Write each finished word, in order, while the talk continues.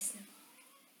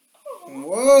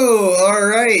Oh,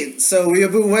 alright. So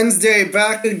Weeaboo Wednesday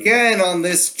back again on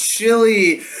this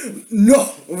chilly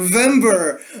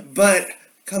November. But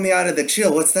coming out of the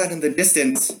chill, what's that in the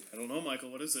distance? I don't know, Michael.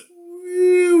 What is it?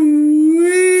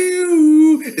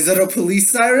 Is that a police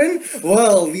siren?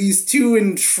 Well, these two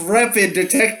intrepid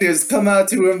detectives come out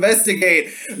to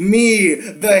investigate. Me,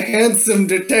 the handsome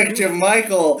detective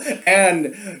Michael,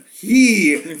 and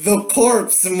he, the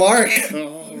corpse Mark.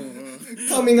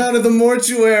 Coming out of the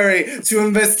mortuary to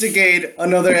investigate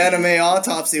another anime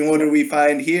autopsy. And what do we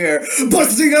find here?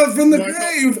 Busting out from the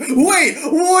grave! Wait,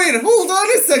 hold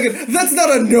on a second! That's not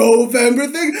a November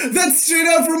thing! That's straight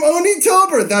out from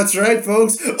Onitober! That's right,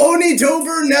 folks!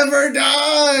 Onitober never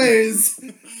dies!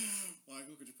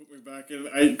 Michael, could you put me back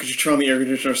in? Could you turn on the air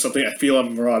conditioner or something? I feel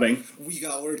I'm rotting. We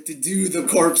got work to do, the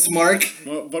corpse Mark.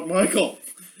 But Michael,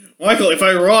 if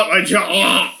I rot, I just...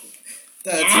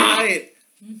 That's right.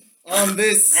 On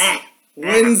this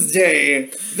Wednesday,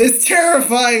 this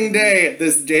terrifying day,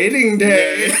 this dating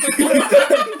day,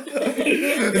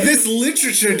 this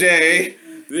literature day.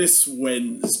 This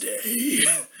Wednesday.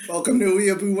 Welcome to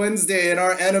Weeaboo Wednesday and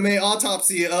our anime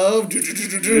autopsy of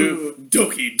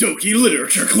Doki Doki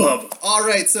Literature Club.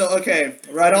 Alright, so okay,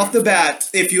 right off the bat,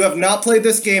 if you have not played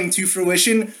this game to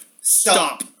fruition,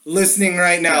 stop listening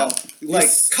right now. Like,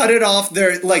 cut it off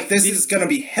there. Like, this is gonna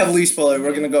be heavily spoiler.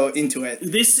 We're gonna go into it.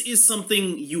 This is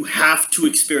something you have to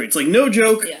experience. Like, no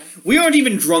joke. Yeah. We aren't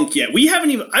even drunk yet. We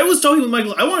haven't even... I was talking with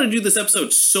Michael. I want to do this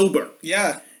episode sober.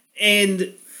 Yeah.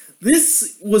 And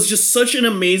this was just such an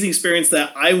amazing experience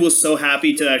that I was so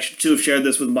happy to have shared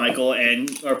this with Michael and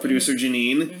our producer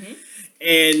Janine. Mm-hmm.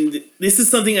 And this is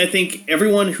something I think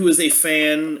everyone who is a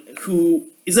fan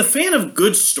of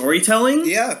good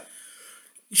storytelling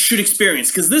should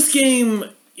experience, because this game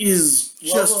is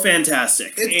just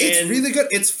fantastic. It's really good.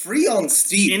 It's free on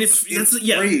Steam. And it's free.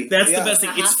 That's the best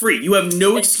thing. It's free. You have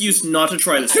no excuse not to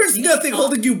try this. There's nothing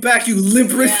holding you back, you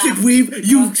limp-wristed weeb.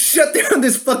 You shut down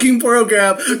this fucking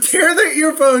program, tear the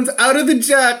earphones out of the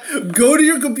jack, go to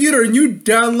your computer, and you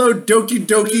download Doki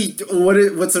Doki.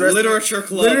 What's the rest? Literature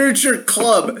Club. Literature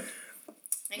Club.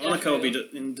 Monica will be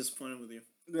disappointed with you.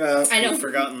 Yeah, I know. You've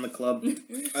forgotten the club.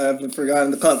 I've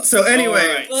forgotten the club. So anyway,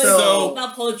 Alright, Well, so it's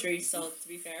about poetry, so to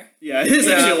be fair. Yeah, it is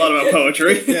actually a lot about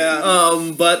poetry.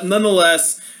 Yeah. But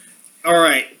nonetheless,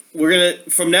 alright, we're gonna,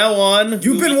 from now on...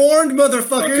 You've been warned,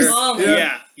 motherfuckers! Oh,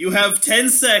 Yeah, you have 10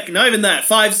 seconds, not even that,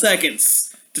 5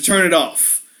 seconds to turn it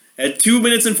off. At 2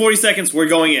 minutes and 40 seconds, we're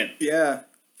going in. Yeah.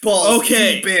 Balls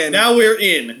deep in. Now we're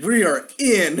in. We are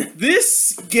in.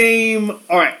 This game...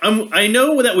 Alright, I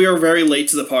know that we are very late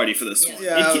to the party for this one.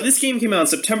 Yeah. This game came out on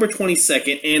September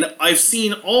 22nd, and I've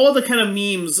seen all the kind of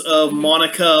memes of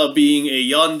Monica being a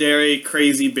yandere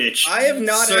crazy bitch. I have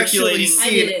not actually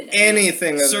seen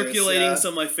anything of Circulating this,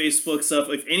 some of my Facebook stuff.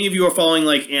 If any of you are following,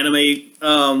 like,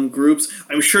 anime groups,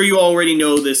 I'm sure you already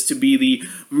know this to be the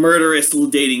murderous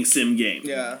dating sim game.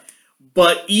 Yeah.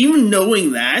 But even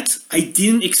knowing that, I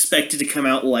didn't expect it to come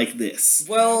out like this.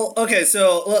 Well, okay,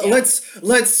 so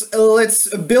let's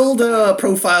build a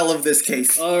profile of this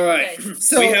case. All right. Okay.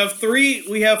 So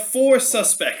we have 4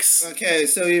 suspects. okay,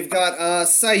 so you've got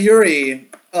Sayuri,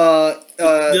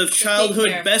 The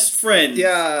childhood best friend.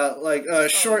 yeah, like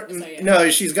short. sorry, yeah. No,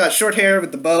 she's got short hair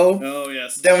with the bow. Oh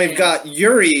yes. Then we've got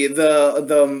Yuri,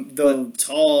 the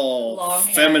Tall, Long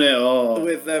hair. feminine, oh,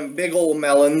 with them big old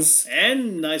melons.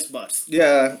 and nice butt.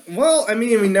 Yeah. Well, I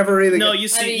mean, we never really. No, get- you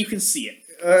see, I mean- you can see it.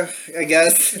 I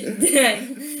guess.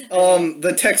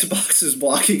 The text box is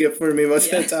blocking it for me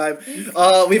most of the time.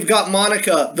 We've got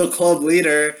Monica, the club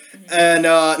leader, and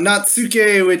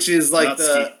Natsuke, which is like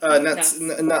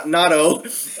Nato.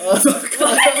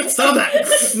 Stop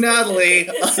that! Natalie.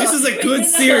 This is a good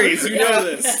series. You know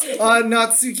this.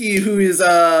 Natsuki, who is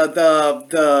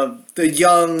the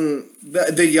young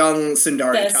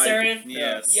Sundari The type. assertive,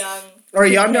 Yes. young. Or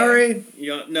Yandere?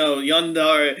 No,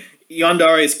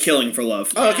 Yandere is killing for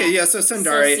love. Oh, okay, yeah, so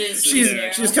Sundari. So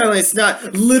Sundari. She's kind of like, it's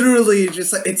not literally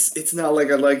just like, it's not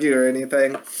like I like you or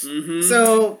anything. Mm-hmm.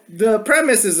 So the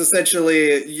premise is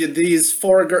essentially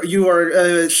you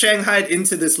are shanghaied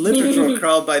into this literature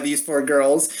club by these 4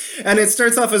 girls, and it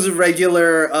starts off as a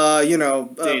regular,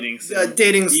 Dating sim.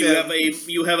 dating sim.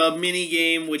 You have a mini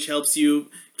game which helps you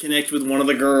connect with one of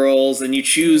the girls, and you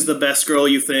choose the best girl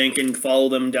you think and follow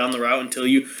them down the route until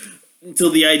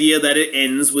the idea that it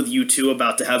ends with you two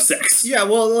about to have sex. Yeah,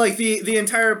 well, like, the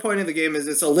entire point of the game is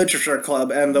it's a literature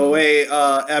club, and the way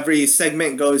every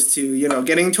segment goes to,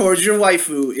 getting towards your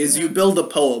waifu is you build a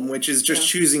poem, which is just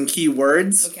choosing key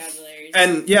words. Vocabularies.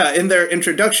 And yeah, in their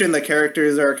introduction, the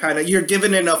characters are kind of, you're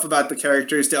given enough about the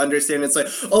characters to understand. It's like,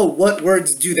 oh, what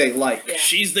words do they like? Yeah.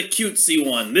 She's the cutesy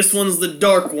one. This one's the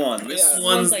dark one. This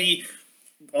one's the,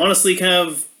 honestly, kind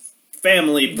of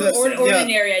family person.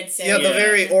 Ordinary, I'd say. Yeah, the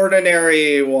very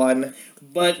ordinary one.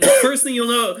 But the first thing you'll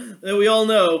know, that we all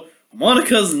know,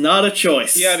 Monica's not a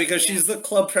choice. Yeah, because she's the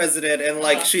club president, and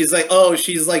like she's like, oh,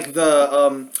 she's like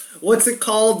the what's it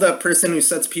called? The person who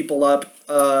sets people up.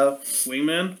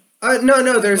 Wingman.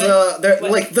 No. There's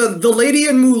like the lady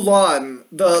in Mulan,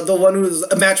 the one who's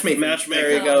a matchmaker. Matchmaker.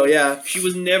 There you go. Yeah. She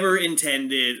was never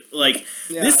intended like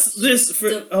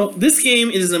this game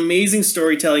is amazing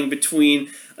storytelling between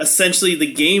essentially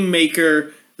the game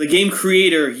maker, the game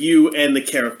creator, you, and the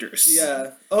characters.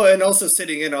 Yeah. Oh, and also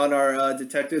sitting in on our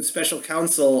detective special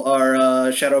counsel, our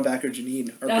shadowbacker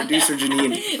Janine, our producer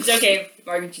Janine. It's okay.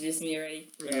 Mark introduced me already.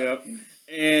 Yep.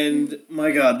 And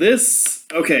my God, this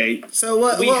So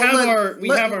what we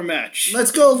have our match.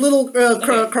 Let's go a little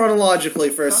chronologically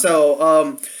first.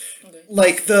 So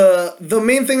like the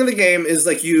main thing of the game is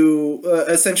like you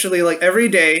essentially like every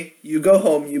day you go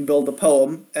home, you build a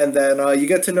poem, and then you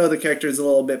get to know the characters a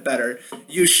little bit better.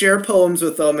 You share poems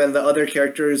with them, and the other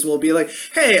characters will be like,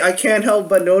 hey, I can't help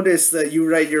but notice that you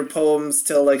write your poems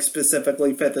to like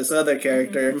specifically fit this other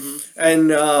character.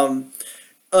 And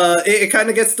it kind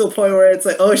of gets to a point where it's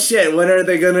like, oh shit, when are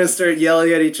they gonna start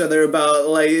yelling at each other about,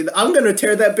 like, I'm gonna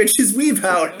tear that bitch's weave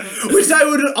out? Which I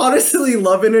would honestly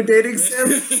love in a dating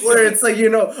sim, where it's like, you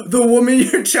know, the woman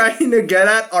you're trying to get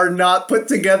at are not put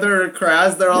together or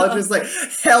crass, they're all just like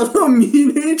hella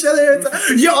mean to each other. It's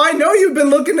like, yo, I know you've been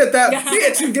looking at that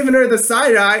bitch and giving her the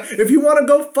side eye. If you wanna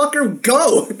go, fuck her,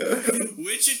 go!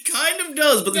 Which it kind of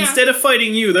does, but instead of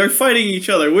fighting you, they're fighting each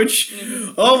other, which,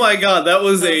 oh my God, that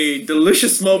was a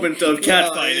delicious moment of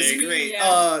catfighting. It's great.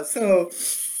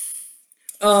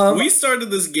 We started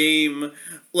this game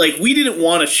like we didn't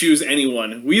want to choose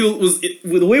anyone.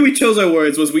 The way we chose our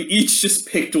words was we each just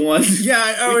picked one.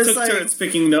 Yeah, we took turns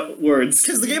picking words.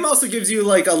 Because the game also gives you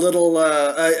like a little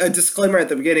a disclaimer at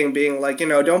the beginning, being like, you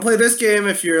know, don't play this game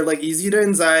if you're like easy to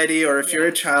anxiety, or if you're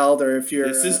a child, or if you're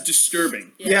this is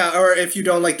disturbing. Yeah, or if you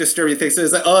don't like disturbing things. So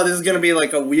it's like, oh, this is gonna be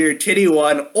like a weird titty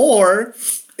one, or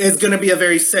it's going to be a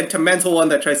very sentimental one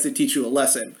that tries to teach you a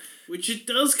lesson. Which it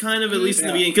does kind of, at least in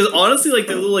the beginning. Because honestly, like,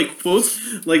 the little, like, quotes,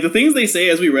 like, the things they say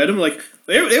as we read them, like,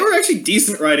 they were actually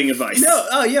decent writing advice.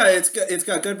 No, yeah, it's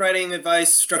got good writing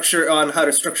advice, structure on how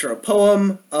to structure a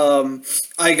poem.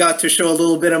 I got to show a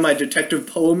little bit of my detective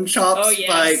poem chops. Oh,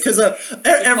 yes. Because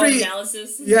every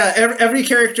analysis. Yeah, every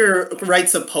character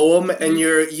writes a poem, and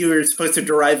you're supposed to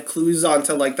derive clues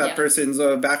onto, like, that person's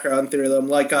background through them.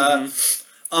 Like,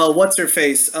 what's her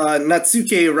face?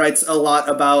 Natsuki writes a lot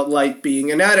about like being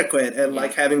inadequate and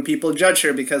like having people judge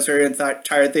her because her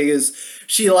entire thing is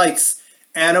she likes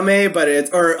anime, but it's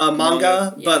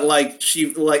manga, but like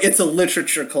it's a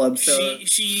literature club. So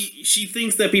she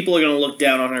thinks that people are gonna look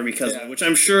down on her because of it, which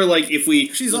I'm sure like if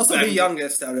she's also the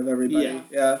youngest out of everybody.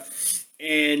 Yeah.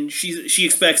 And she's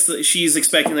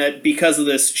expecting that because of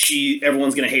this,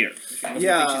 everyone's gonna hate her.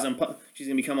 She's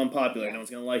gonna become unpopular. No one's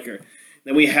gonna like her.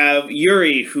 Then we have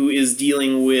Yuri, who is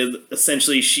dealing with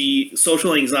essentially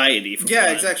social anxiety.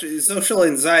 Exactly. Social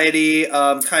anxiety,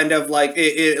 kind of like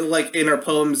it like in her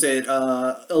poems, it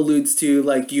alludes to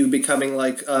like you becoming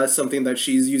like something that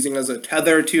she's using as a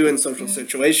tether to in social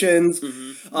situations.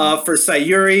 For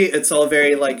Sayuri, it's all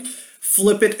very like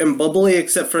flippant and bubbly,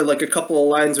 except for like a couple of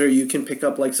lines where you can pick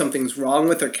up like something's wrong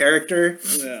with her character.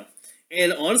 Yeah.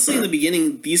 And honestly, in the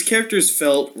beginning, these characters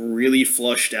felt really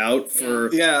flushed out for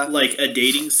like a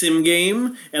dating sim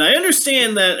game. And I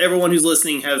understand that everyone who's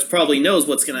listening probably knows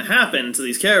what's going to happen to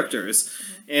these characters.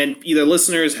 And either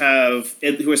listeners who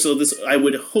are still this, I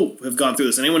would hope, have gone through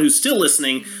this. And anyone who's still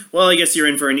listening, well, I guess you're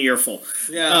in for an earful.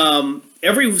 Yeah.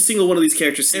 Every single one of these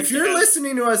characters. If you're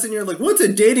listening to us and you're like, "What's a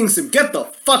dating sim?" Get the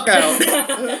fuck out.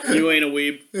 You ain't a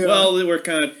weeb. Yeah. Well, we're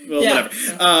kind of whatever.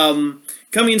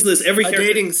 Coming into this, every character...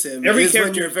 dating sim is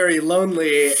when you're very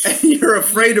lonely and you're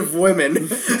afraid of women.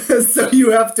 So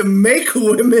you have to make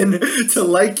women to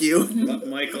like you.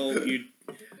 Michael,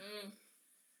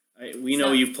 we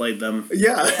know you've played them.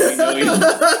 Yeah.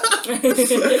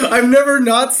 I've never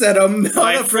not said I'm not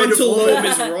My afraid of frontal women. lobe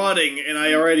is rotting, and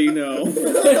I already know.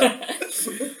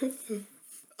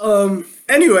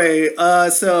 Anyway,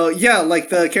 so yeah,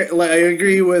 like I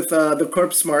agree with the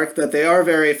Corpse Mark that they are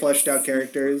very fleshed out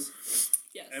characters.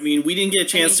 I mean, we didn't get a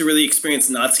chance to really experience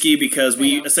Natsuki because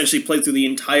we essentially played through the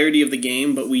entirety of the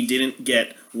game, but we didn't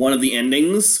get one of the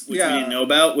endings, which we didn't know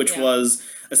about, which was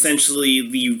essentially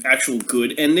the actual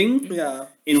good ending. Yeah.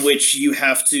 in which you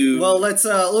have to. Well, let's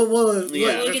let's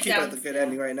keep at the good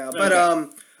ending right now. But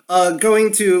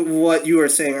going to what you were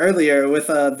saying earlier with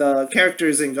the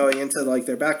characters and going into like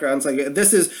their backgrounds, like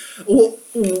this is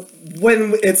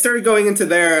when it started going into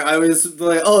there, I was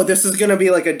like, oh, this is gonna be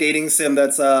like a dating sim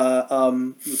that's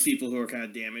with people who are kind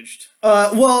of damaged.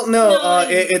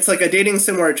 It's like a dating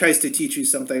sim where it tries to teach you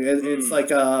something. It's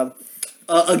like a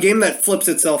game that flips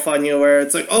itself on you, where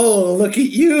it's like, oh, look at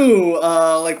you,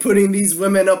 like putting these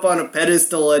women up on a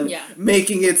pedestal and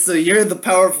making it so you're the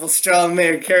powerful, strong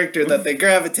male character that they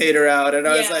gravitate around. And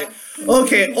I was like,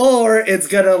 okay, or it's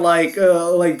gonna like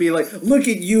be like, look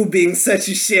at you being such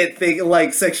a shit thing,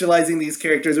 like sexualizing these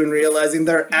characters when realizing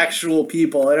they're actual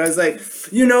people. And I was like,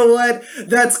 you know what?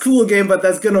 That's cool game, but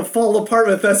that's gonna fall apart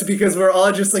with us because we're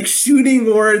all just like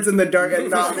shooting words in the dark and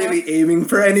not really aiming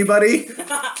for anybody.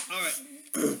 Alright.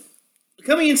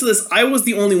 Coming into this, I was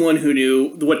the only one who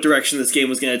knew what direction this game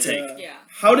was going to take.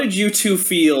 How did you two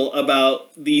feel about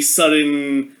the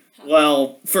sudden,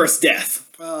 first death?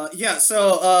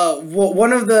 So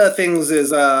one of the things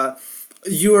is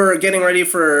you were getting ready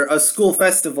for a school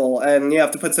festival, and you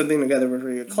have to put something together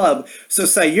for your club. So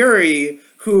Sayuri,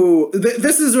 who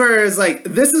this is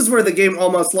where the game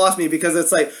almost lost me, because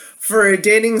it's like, for a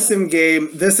dating sim game,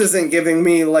 this isn't giving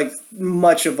me like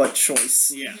much of a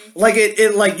choice. Yeah. Like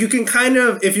it like you can kind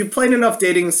of, if you've played enough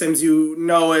dating sims, you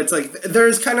know it's like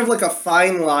there's kind of like a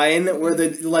fine line where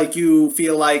you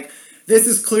feel like this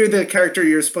is clear the character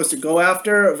you're supposed to go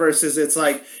after, versus it's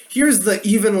like, here's the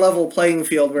even level playing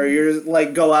field where you're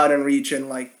like go out and reach and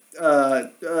like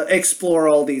explore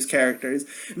all these characters.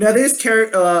 Now this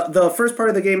the first part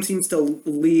of the game seems to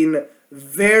lean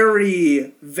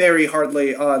very, very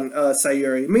hardly on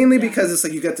Sayuri, mainly because it's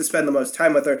like you get to spend the most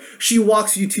time with her. She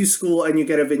walks you to school and you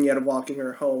get a vignette of walking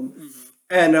her home.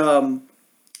 And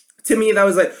to me that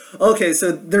was like, okay,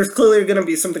 so there's clearly going to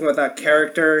be something with that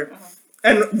character.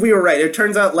 And we were right. It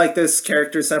turns out like this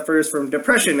character suffers from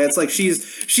depression. It's like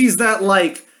she's that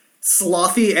like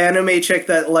slothy anime chick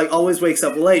that like always wakes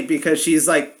up late because she's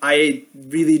like, I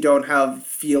really don't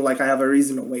feel like I have a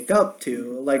reason to wake up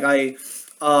to. Like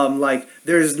like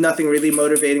there's nothing really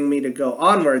motivating me to go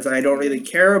onwards. I don't really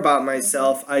care about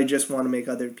myself. I just want to make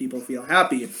other people feel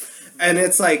happy. And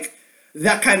it's like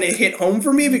that kind of hit home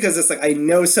for me because it's like I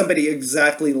know somebody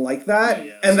exactly like that.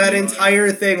 And that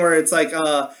entire thing where it's like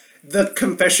the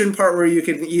confession part where you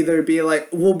can either be like,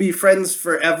 we'll be friends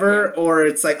forever, or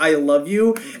it's like, I love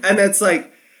you. And it's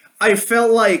like, I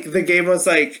felt like the game was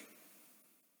like,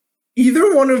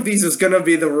 either one of these is gonna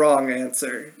be the wrong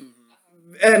answer.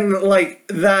 And like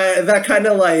that kind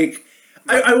of like,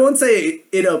 I won't say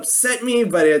it upset me,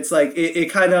 but it's like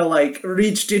it kind of like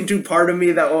reached into part of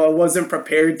me that I wasn't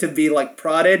prepared to be like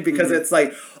prodded, because it's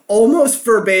like almost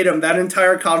verbatim that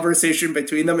entire conversation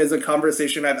between them is a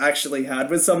conversation I've actually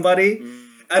had with somebody.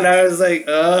 And I was like,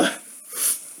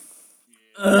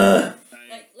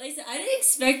 Like, listen, I didn't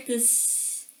expect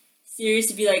this series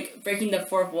to be like breaking the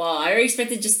fourth wall. I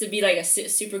expected just to be like a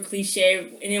super cliche,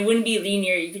 and it wouldn't be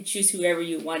linear. You could choose whoever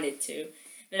you wanted to.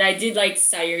 But I did like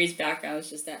Sayuri's background. It's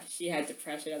just that she had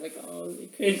depression. I was like, oh,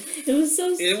 it was so.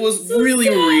 It was so really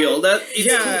sad. real.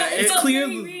 It's clear.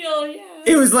 Real, yeah.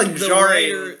 It was like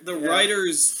jarring. The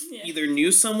writers either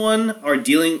knew someone or were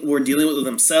dealing with it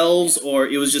themselves, or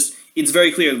it was just. It's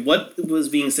very clear what was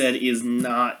being said is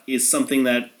something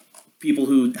that people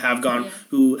who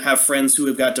have friends who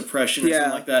have got depression or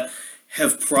something like that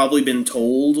have probably been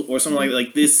told, or something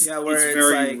like this. Yeah, where it's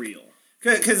very like, real.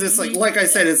 Because it's like I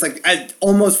said, it's like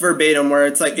almost verbatim, where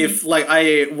it's like, if like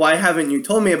why haven't you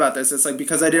told me about this? It's like,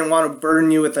 because I didn't want to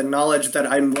burden you with the knowledge that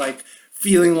I'm like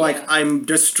feeling like I'm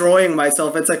destroying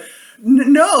myself. It's like,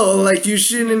 no, like you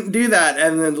shouldn't do that.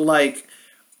 And then like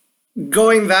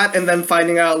going that and then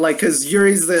finding out like, because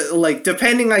Yuri's the like,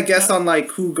 depending I guess on like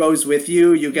who goes with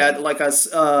you, you get like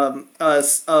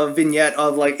a vignette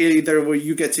of like either where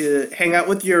you get to hang out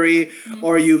with Yuri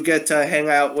or you get to hang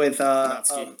out with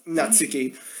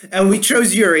Natsuki. And we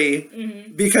chose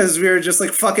Yuri because we were just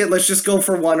like, fuck it, let's just go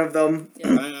for one of them. I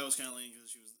was kind of leaning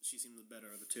because she seemed the better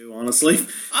of the two, honestly.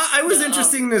 I was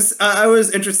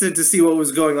interested to see what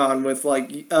was going on with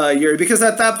like Yuri, because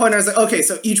at that point I was like, okay,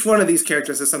 so each one of these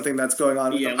characters is something that's going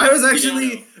on with them. I was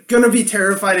actually gonna be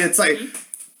terrified. It's like,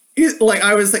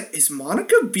 I was like, is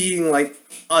Monica being like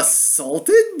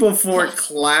assaulted before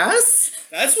class?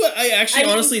 That's what I actually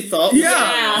honestly thought.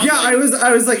 Yeah. I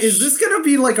was like, is this gonna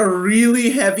be like a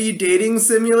really heavy dating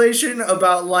simulation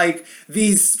about like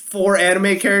these 4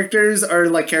 anime characters, or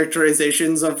like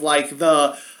characterizations of like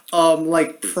the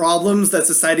like problems that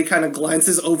society kind of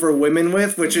glances over women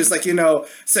with, which is like, you know,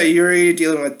 Sayuri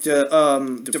dealing with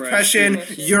depression,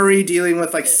 Yuri dealing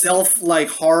with like self like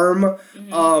harm,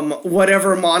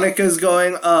 whatever Monika's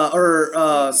going, or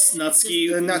Natsuki,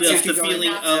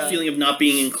 the feeling of not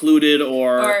being included,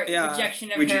 or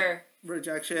rejection of her.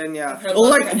 Rejection, yeah. Well,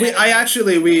 like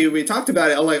we talked about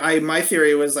it. Like my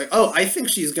theory was like, oh, I think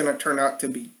she's gonna turn out to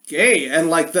be gay, and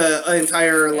like the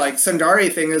entire like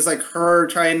Sundari thing is like her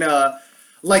trying to,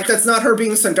 like, that's not her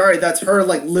being Sundari. That's her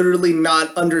like literally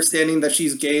not understanding that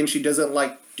she's gay and she doesn't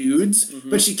like dudes,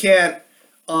 but she can't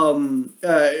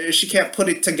put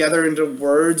it together into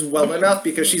words well enough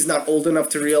because she's not old enough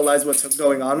to realize what's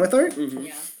going on with her.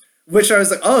 Yeah. Which I was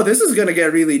like, oh, this is gonna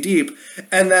get really deep.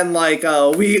 And then like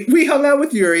we hung out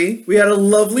with Yuri. We had a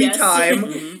lovely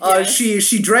time.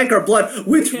 She drank our blood.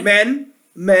 Which men,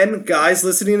 guys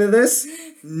listening to this,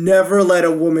 never let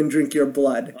a woman drink your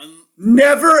blood.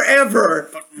 Never ever.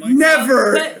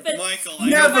 Never. Michael,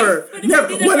 never.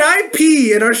 When I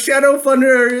pee in our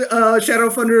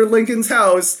Shadowfunder Lincoln's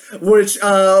house, which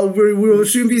we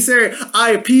shouldn't be saying,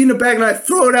 I pee in a bag and I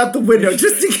throw it out the window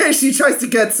just in case she tries to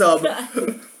get some.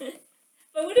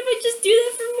 But what if I just do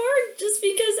that for Mark just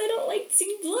because I don't like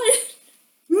seeing blood?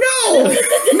 No!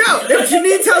 If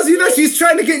Janine tells you that she's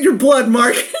trying to get your blood,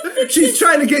 Mark, she's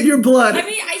trying to get your blood. I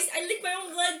mean, I lick my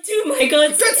own blood too, Michael.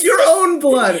 That's your own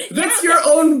blood. That's your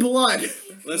own blood.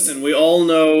 Listen, we all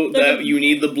know that you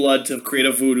need the blood to create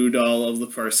a voodoo doll of the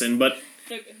person, but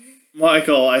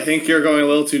Michael, I think you're going a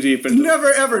little too deep into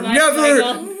never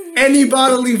any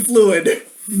bodily fluid.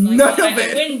 None of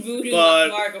it. I win voodoo, but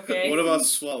Mark, okay? What about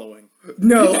swallowing?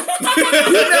 No.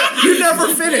 You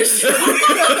never finish.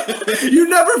 You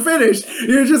never finish.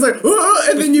 You're just like, oh,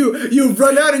 and then you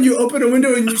run out and you open a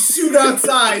window and you shoot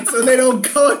outside so they don't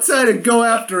go outside and go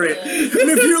after it.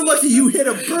 And if you're lucky, you hit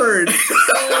a bird.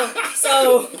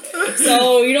 So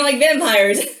you don't like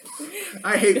vampires?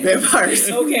 I hate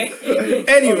vampires. Okay.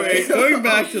 Anyway, going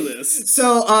back to this.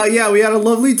 So, we had a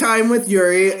lovely time with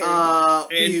Yuri.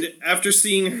 And after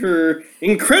seeing her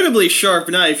incredibly sharp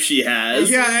knife she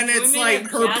has. Yeah, and it's like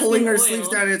her pulling her sleeves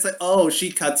down and it's like, oh,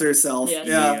 she cuts herself. Yes.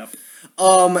 Yeah.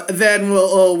 Then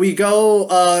we go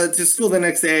to school the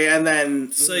next day, and then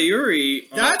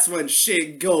Sayuri. That's when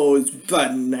shit goes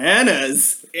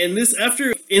bananas. And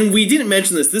we didn't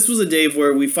mention this. This was a day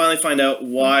where we finally find out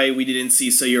why we didn't see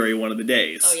Sayuri one of the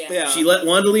days. Oh yeah. She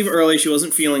wanted to leave early. She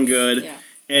wasn't feeling good. Yeah.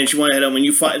 And she wanted to head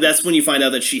home. That's when you find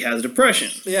out that she has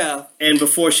depression. Yeah. And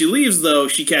before she leaves, though,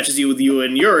 she catches you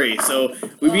and Yuri. So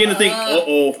we begin to think,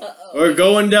 we're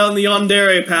going down the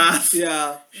yandere path.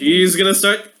 Yeah. She's gonna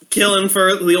start killing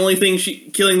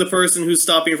the person who's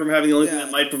stopping her from having the only thing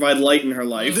that might provide light in her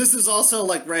life. This is also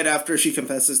like right after she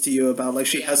confesses to you about like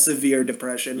she has severe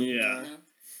depression. Yeah.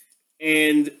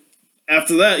 And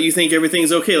after that, you think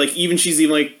everything's okay. Like she's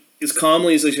even like as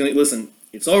calmly as like, listen,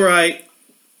 it's all right.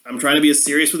 I'm trying to be as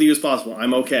serious with you as possible.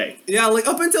 I'm okay. Yeah, like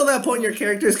up until that point, your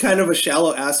character is kind of a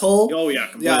shallow asshole. Oh yeah,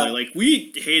 completely. Yeah. Like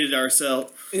we hated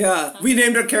ourselves. Yeah, we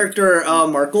named our character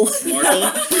Markle. Which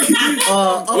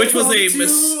was a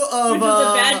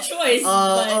bad choice.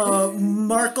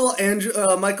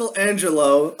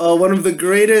 Michelangelo, one of the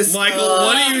greatest. Michael,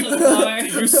 what are you?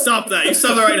 You stop that! You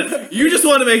stop that right now! You just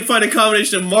want to find a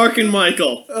combination of Mark and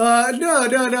Michael.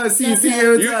 No. See, it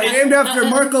was named after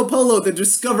Marco Polo, the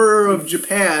discoverer of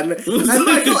Japan, and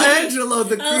Michelangelo,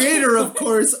 the creator, of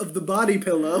course, of the body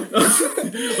pillow.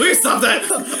 Will stop that?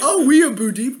 Oh,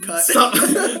 weeaboo deep cut.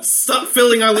 Stop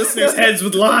filling our listeners' heads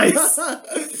with lies.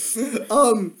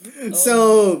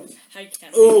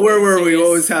 Where were we? What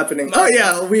was happening? Oh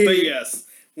yeah, But yes,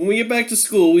 when we get back to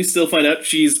school, we still find out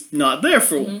she's not there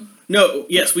for. No,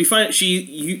 yes, we find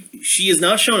she has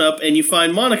not shown up, and you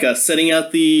find Monika setting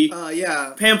out the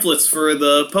pamphlets for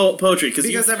the poetry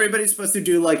because everybody's supposed to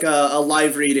do like a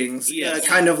live readings,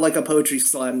 kind of like a poetry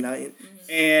slam night,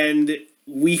 and.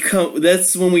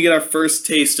 That's when we get our first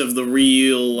taste of the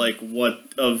real,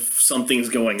 of something's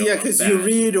going on. Yeah, because you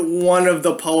read one of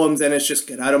the poems and it's just,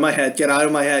 get out of my head, get out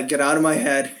of my head, get out of my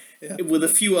head. Yeah. With a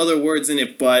few other words in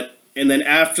it, and then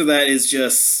after that is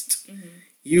just,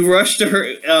 you rush to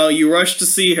her, you rush to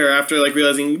see her after,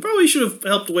 realizing you probably should have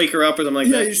helped wake her up or something like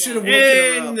that. Yeah, you should have woken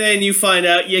her up. And then you find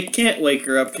out you can't wake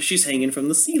her up because she's hanging from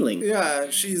the ceiling. Yeah,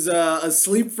 she's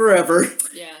asleep forever.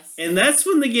 Yes. And that's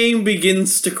when the game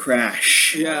begins to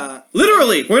crash. Yeah.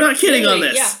 Literally, we're not kidding on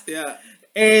this. Yeah.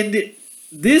 And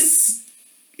this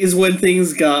is when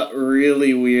things got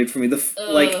really weird for me.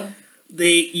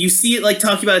 You see it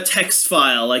talking about a text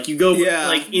file. You go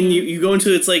you go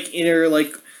into its inner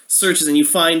searches and you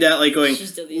find out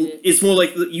it's more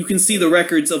like you can see the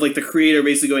records of the creator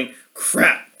basically going,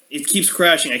 crap, it keeps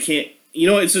crashing. I can't. You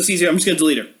know what? It's just easier. I'm just gonna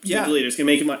delete her. Delete her. It's gonna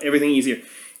make everything easier.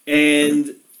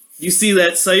 And you see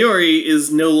that Sayori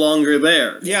is no longer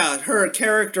there. Yeah, her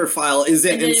character file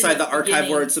isn't inside the archive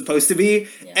where it's supposed to be,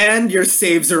 and your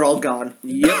saves are all gone.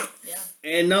 Yep.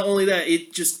 And not only that,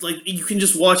 it just, like, you can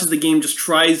just watch as the game just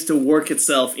tries to work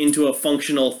itself into a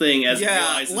functional thing as it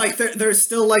realizes. Like, there's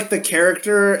still, like, the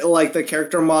character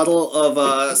model of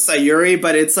Sayuri,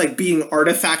 but it's, like, being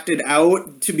artifacted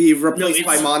out to be replaced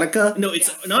by Monica. No,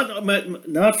 it's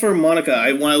not for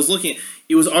Monica. When I was looking,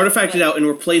 it was artifacted out and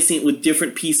replacing it with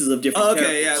different pieces of different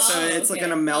characters. So it's like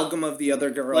an amalgam of the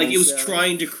other girls. Like, it was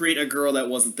trying to create a girl that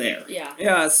wasn't there.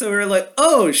 Yeah, so we were like,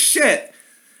 oh, shit!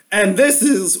 And this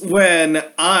is when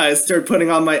I started putting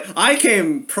on I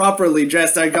came properly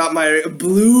dressed. I got my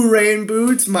blue rain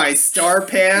boots, my star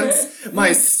pants,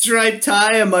 my striped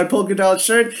tie, and my polka dot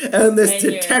shirt, and this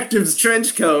detective's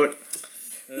trench coat.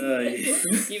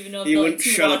 He wouldn't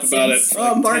shut up about it.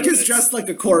 Mark is dressed like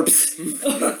a corpse.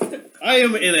 I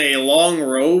am in a long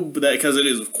robe because it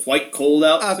is quite cold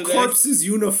out today. A corpse's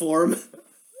uniform.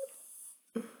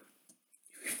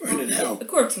 Burn in hell. A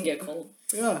corpse can get cold.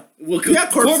 Yeah. Well,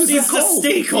 corpse needs to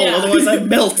stay cold, otherwise I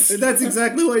melt. That's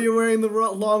exactly why you're wearing the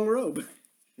long robe.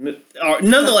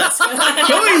 Nonetheless,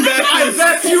 going back, I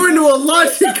bet you into a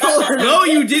laundry color. No,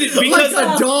 you didn't. Because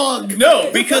like a dog. No,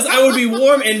 because I would be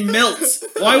warm and melt.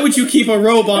 Why would you keep a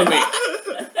robe on me?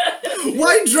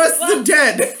 Why dress the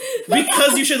dead?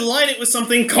 Because you should line it with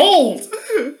something cold.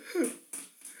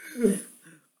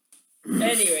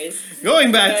 Anyways.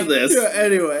 Going back to this. Yeah,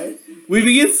 anyway. We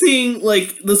begin seeing,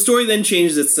 like, the story then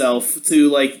changes itself to,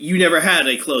 like, you never had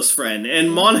a close friend,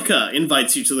 and Monica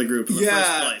invites you to the group in the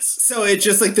first place. So it's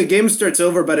just, like, the game starts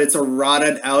over, but it's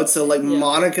eroded out, so, like,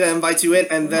 Monica invites you in,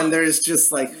 and then there's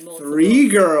just, like, 3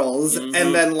 girls, and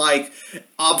then, like,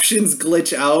 options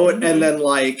glitch out, and then,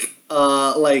 like,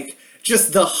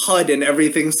 just the HUD and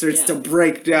everything starts to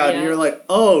break down, and you're like,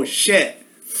 oh, shit.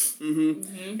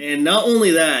 And not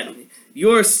only that,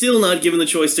 you're still not given the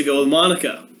choice to go with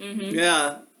Monica.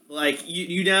 Yeah. Like,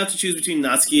 you now have to choose between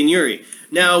Natsuki and Yuri.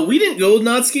 Now, we didn't go with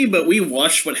Natsuki, but we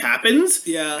watched what happens.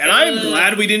 Yeah. And I'm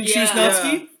glad we didn't choose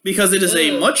Natsuki, because it is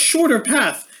a much shorter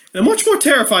path, and a much more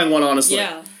terrifying one, honestly.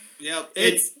 Yeah. Yep.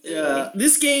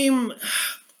 This game,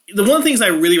 the one of the things I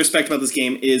really respect about this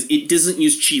game is it doesn't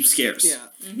use cheap scares. Yeah.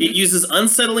 It uses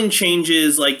unsettling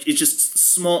changes, like, it's just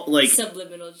small, like...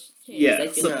 Subliminal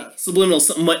changes, subliminal,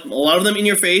 a lot of them in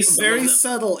your face. Very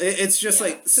subtle. It's just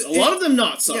like... A lot of them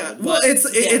not subtle. Yeah, well,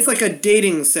 it's like a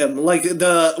dating sim. Like,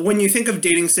 when you think of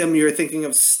dating sim, you're thinking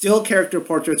of still character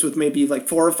portraits with maybe, like,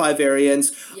 4 or 5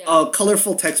 variants, a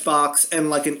colorful text box,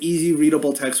 and, like, an easy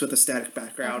readable text with a static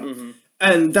background.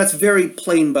 And that's very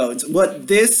plain bones. What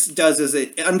this does is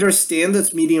it understands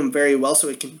its medium very well, so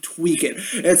it can tweak it.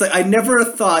 And it's like, I never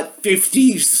thought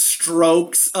 50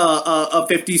 strokes, a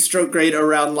 50 stroke grade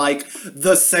around, like,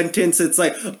 the sentence, it's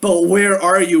like, but where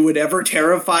are you, would ever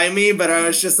terrify me, but I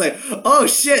was just like, oh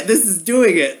shit, this is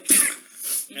doing it.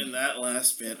 And that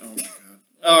last bit, oh my god.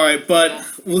 Alright, but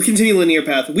we'll continue linear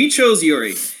path. We chose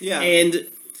Yuri. Yeah. And...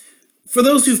 for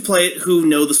those who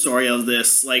know the story of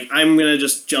this, like, I'm gonna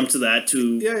just jump to that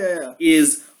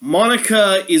is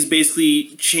Monica is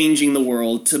basically changing the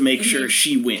world to make sure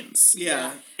she wins.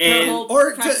 Yeah. And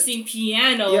or practicing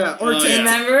piano. Yeah, or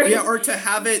remember? Yeah, or to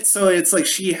have it so it's like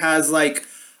she has, like,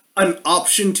 an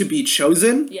option to be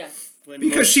chosen. Yeah.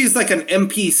 Because she's like an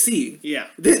NPC. Yeah.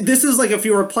 This is like if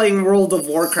you were playing World of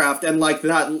Warcraft and like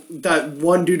that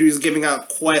one dude who's giving out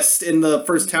quests in the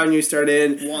first town you start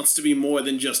in wants to be more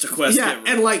than just a quest giver.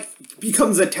 And like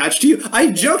becomes attached to you.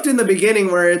 I joked in the beginning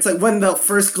where it's like when the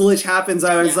first glitch happens,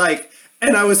 I was like,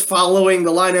 and I was following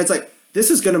the line, and it's like, this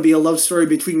is going to be a love story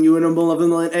between you and a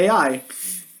malevolent AI.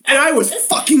 And I was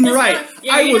fucking right.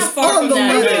 I was on the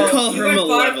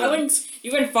line.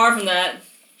 You went far from that.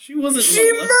 She wasn't.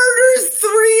 She murders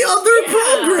 3 other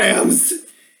programs.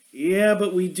 Yeah,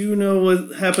 but we do know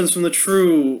what happens from the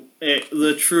true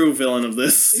villain of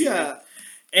this. Yeah.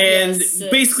 And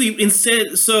basically, instead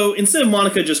of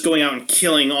Monica just going out and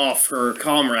killing off her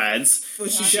comrades,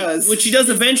 which she does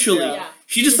eventually,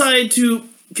 she decided to,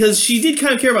 because she did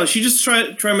kind of care about it, she just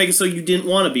tried to make it so you didn't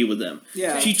want to be with them.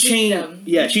 Yeah. She changed them.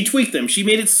 Yeah, she tweaked them. She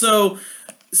made it so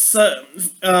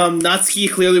Natsuki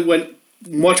clearly went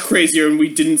much crazier, and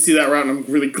we didn't see that route, and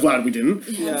I'm really glad we didn't.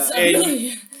 Yeah.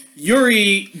 And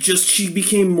Yuri she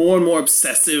became more and more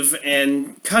obsessive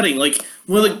and cutting. Like,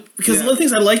 one of the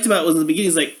things I liked about it was in the beginning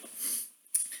is like,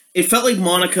 it felt like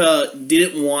Monica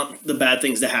didn't want the bad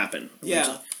things to happen.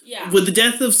 Yeah. Yeah. With the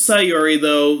death of Sayori,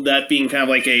 though, that being kind of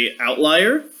like a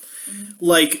outlier,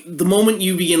 like the moment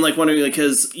you begin like wondering, like,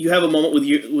 because you have a moment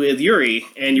with Yuri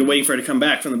and you're waiting for her to come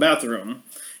back from the bathroom.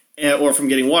 Or from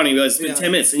getting water, and you realize it's been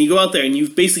 10 minutes, and you go out there and you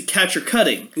basically catch her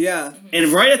cutting. Yeah. And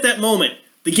right at that moment,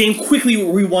 the game quickly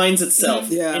rewinds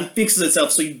itself and fixes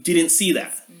itself so you didn't see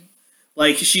that.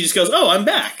 Like, she just goes, "Oh, I'm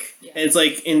back." Yeah. And it's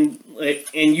like,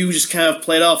 and you just kind of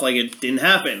play it off like it didn't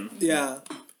happen. Yeah.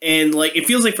 And, like, it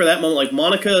feels like for that moment, like,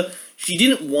 Monica, she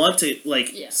didn't want to,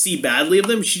 like, see badly of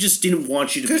them. She just didn't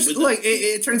want you to be with them. Like,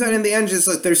 it turns out in the end, just,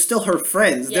 like, they're still her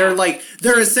friends. Yeah.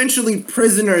 They're essentially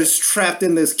prisoners trapped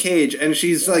in this cage. And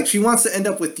she's, like, she wants to end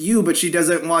up with you, but she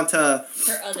doesn't want to...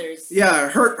 Hurt others. Yeah,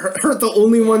 hurt the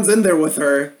only ones in there with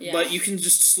her. Yeah. But you can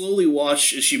just slowly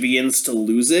watch as she begins to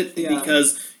lose it,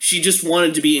 because she just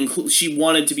wanted to be included. She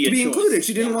wanted to be included.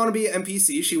 She didn't want to be an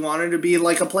NPC. She wanted to be,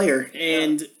 like, a player.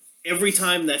 And... every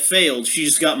time that failed, she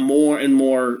just got more and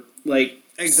more like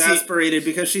exasperated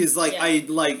because she's like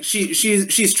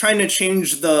she's trying to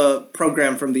change the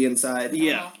program from the inside.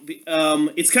 Yeah,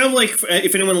 it's kind of like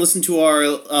if anyone listened to our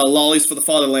Lollies for the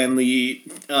Fatherland, the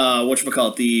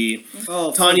whatchamacallit, the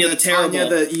Tanya the Terrible, Tanya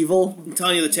the Evil,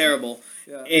 Tanya the Terrible,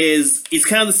 it's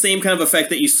kind of the same kind of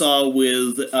effect that you saw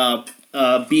with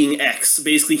Being X.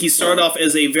 Basically, he started off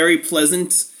as a very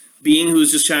pleasant being who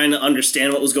was just trying to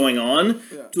understand what was going on,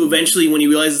 to eventually when he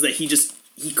realizes that he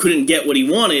couldn't get what he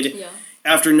wanted,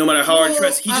 after no matter how hard he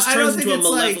tries, he just turns into a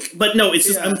malevolent... But no, it's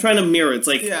just, I'm trying to mirror, it's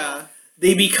like,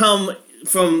 they become...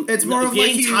 from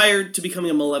getting tired to becoming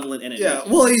a malevolent entity. Yeah,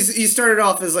 well, he started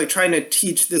off as like trying to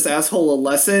teach this asshole a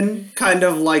lesson, kind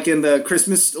of like in the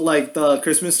Christmas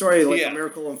story, like A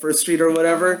Miracle on First Street or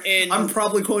whatever. And I'm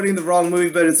probably quoting the wrong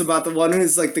movie, but it's about the one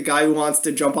who's like the guy who wants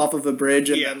to jump off of a bridge,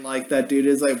 and then like that dude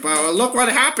is like, "Well, look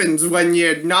what happens when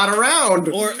you're not around."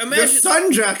 Or imagine the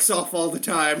sun jacks off all the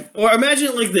time. Or imagine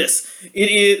it like this: it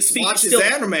is watches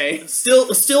anime.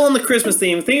 Still on the Christmas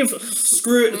theme. Think of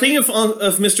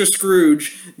Mr. Scrooge.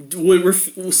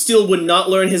 Would not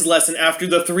learn his lesson after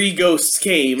the three ghosts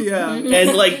came. Yeah.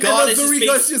 And like God and the three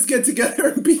ghosts just get together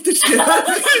and beat the shit out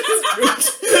of Scrooge.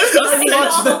 I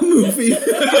watched that movie.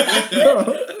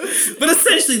 But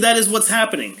essentially that is what's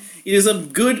happening. It is a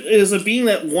being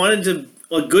that wanted to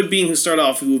a good being who started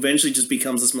off who eventually just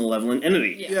becomes this malevolent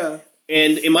entity. Yeah.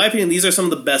 And in my opinion, these are some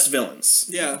of the best villains.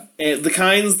 Yeah. And the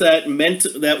kinds that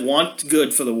want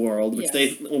good for the world, which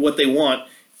what they want.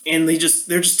 And they're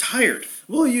just tired.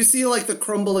 Well, you see, like, the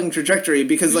crumbling trajectory,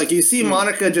 because, like, you see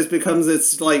Monica just becomes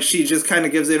this, like, she just kind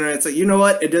of gives in, and it's like, you know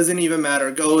what, it doesn't even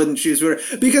matter, go and choose her.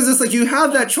 Because it's like, you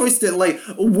have that choice that, like,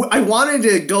 I wanted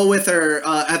to go with her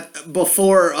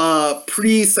before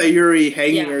pre-Sayuri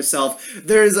hanging herself.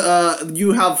 There's,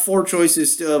 you have 4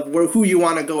 choices of who you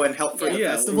want to go and help for the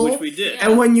festival. Which we did.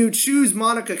 And when you choose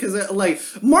Monica, because, like,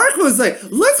 Mark was like,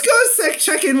 let's go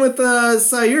check in with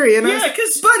Sayuri. And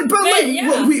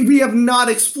we have not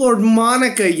explored Monica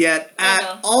yet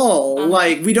at all.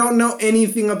 Like, we don't know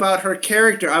anything about her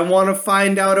character. I want to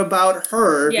find out about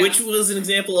her. Yeah. Which was an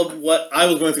example of what I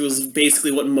was going through, was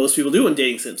basically what most people do in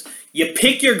dating sims. You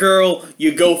pick your girl,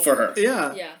 you go for her.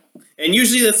 Yeah. Yeah. And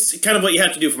usually that's kind of what you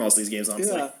have to do for most of these games,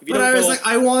 honestly. Yeah. But I was like,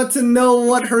 I want to know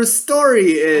what her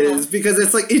story is, because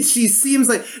it's like, she seems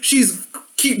like she's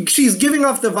giving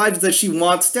off the vibes that she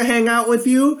wants to hang out with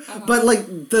you, but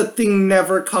like the thing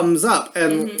never comes up,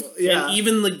 and and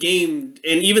even the game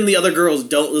and even the other girls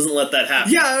doesn't let that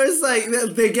happen. Yeah, it's like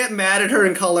they get mad at her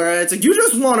in Colorado. It's like, you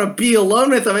just want to be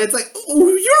alone with them. It's like, oh,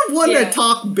 you're one to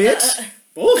talk, bitch.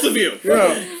 Both of you.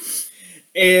 Yeah.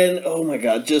 And oh my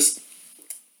god, just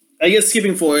I guess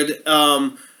skipping forward,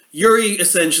 Yuri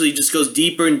essentially just goes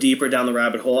deeper and deeper down the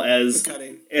rabbit hole as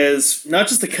not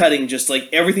just the cutting, just like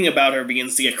everything about her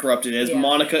begins to get corrupted as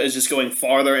Monica is just going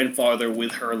farther and farther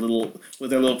with her little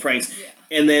pranks. Yeah.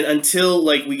 And then until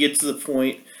like we get to the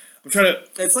point,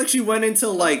 it's like she went into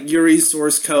like Yuri's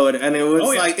source code, and it was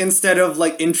like instead of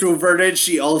like introverted,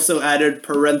 she also added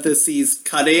parentheses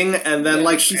cutting, and then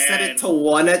like she set it to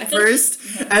 1 at first,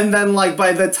 and then like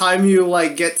by the time you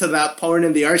like get to that point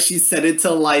in the art, she set it to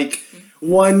like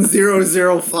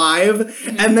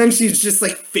 1005, and then she's just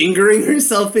like fingering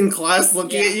herself in class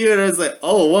looking at you, and I was like,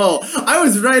 oh whoa, I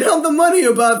was right on the money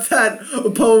about that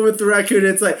poem with the raccoon.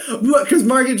 It's like, what? Because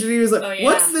Mark and Janine was like,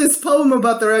 what's this poem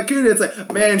about the raccoon? It's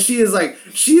like, man, she is like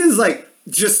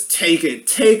just take it.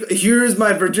 Here's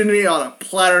my virginity on a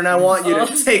platter, and I want you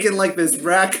to take it like this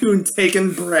raccoon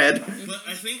taking bread. But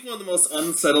I think one of the most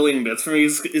unsettling bits for me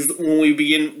is when we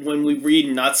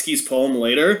read Natsuki's poem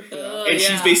later, and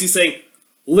she's basically saying,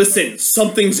 listen,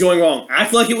 something's going wrong.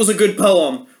 Act like it was a good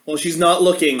poem while she's not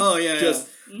looking. Oh, yeah,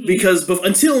 because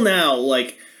until now,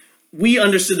 like, we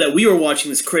understood that we were watching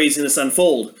this craziness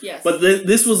unfold. Yes. But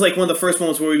this was like one of the first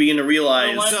moments where we begin to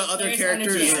realize the other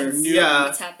characters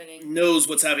what's happening. Knows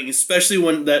what's happening, especially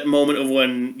when that moment of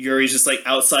when Yuri's just like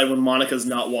outside when Monica's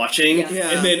not watching,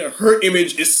 and then her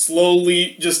image is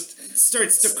slowly just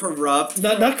starts to corrupt.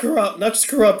 Not corrupt, not just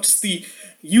corrupt. Just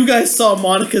you guys saw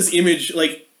Monica's image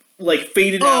like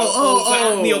faded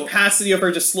out. The opacity of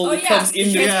her just slowly comes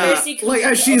into like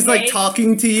as she's like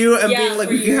talking to you and being like,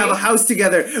 we can have a house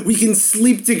together, we can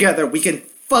sleep together, we can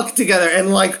fuck together,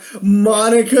 and like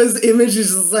Monica's image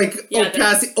is just like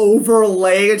opacity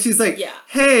overlay, and she's like,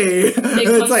 hey, it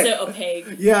comes like, to opaque.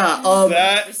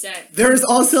 There's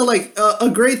also like a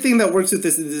great thing that works with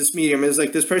this medium is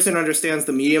like this person understands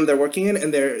the medium they're working in,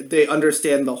 and they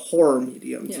understand the horror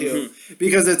medium too,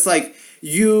 because it's like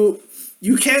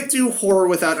you can't do horror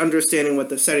without understanding what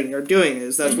the setting you're doing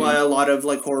is. That's why a lot of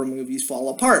like horror movies fall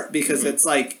apart, because it's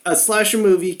like a slasher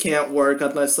movie can't work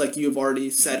unless like you've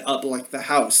already set up like the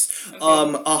house.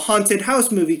 A haunted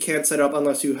house movie can't set up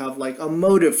unless you have like a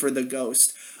motive for the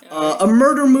ghost. A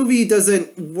murder movie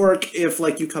doesn't work if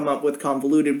like you come up with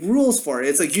convoluted rules for it.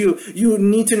 It's like you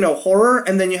need to know horror,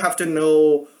 and then you have to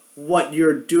know what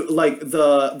you're like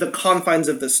the confines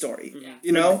of the story.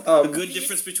 You know, a good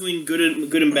difference between good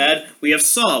and bad. We have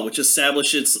Saw, which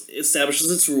establishes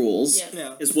its rules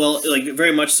as well, like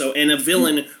very much so, and a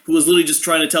villain who was literally just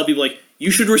trying to tell people like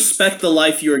you should respect the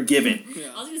life you are given.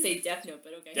 I was gonna say Death Note,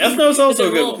 but okay. Death Note's also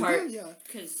a good part.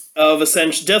 Of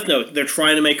Ascension, Death Note, they're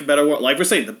trying to make a better world. Like we're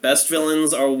saying, the best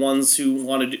villains are ones who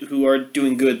who are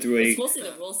doing good through it's mostly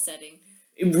the rule setting.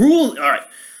 All right.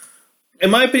 In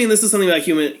my opinion, this is something about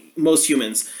most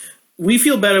humans. We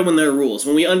feel better when there are rules,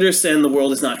 when we understand the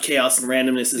world is not chaos and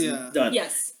randomness is done.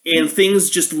 Yes. And things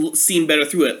just seem better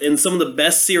through it. And some of the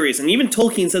best series, and even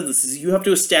Tolkien said this, is you have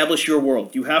to establish your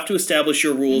world. You have to establish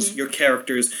your rules, your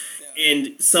characters.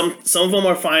 And some of them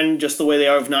are fine just the way they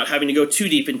are, of not having to go too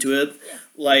deep into it.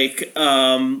 Like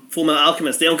Full Metal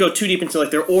Alchemist, they don't go too deep into like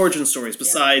their origin stories.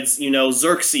 Besides,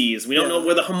 Xerxes, we don't know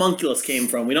where the homunculus came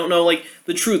from. We don't know like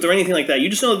the truth or anything like that. You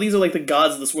just know that these are like the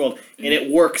gods of this world, and it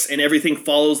works, and everything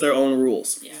follows their own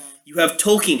rules. Yeah. You have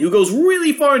Tolkien, who goes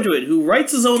really far into it, who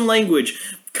writes his own language,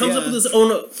 comes up with his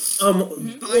own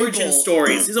origin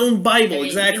stories, his own Bible,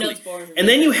 exactly. And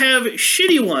then you have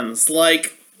shitty ones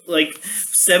like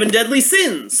Seven Deadly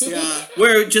Sins,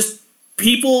 where just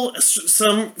people, for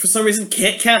some reason,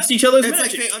 can't cast each other's magic.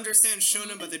 It's like they understand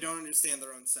shonen, but they don't understand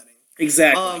their own setting.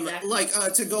 Exactly. Like,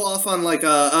 to go off on, like,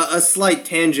 a slight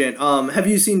tangent, have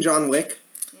you seen John Wick?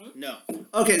 No.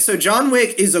 Okay, so John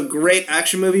Wick is a great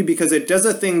action movie because it does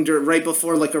a thing right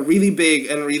before, like, a really big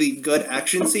and really good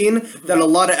action scene that a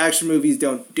lot of action movies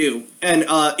don't do. And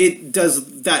it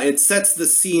does that. It sets the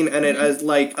scene, and it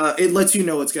lets you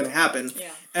know what's going to happen. Yeah.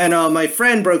 And my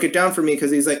friend broke it down for me because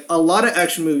he's like, a lot of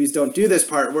action movies don't do this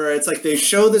part where it's like they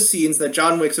show the scenes that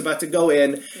John Wick's about to go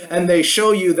in, and they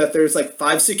show you that there's like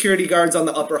 5 security guards on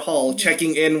the upper hall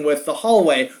checking in with the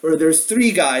hallway, or there's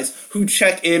 3 guys who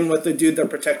check in with the dude they're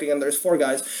protecting, and there's 4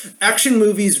 guys. Action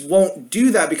movies won't do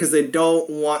that because they don't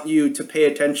want you to pay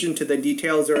attention to the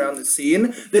details around the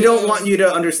scene. They don't want you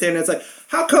to understand. It's like,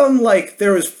 how come, like,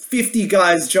 there was 50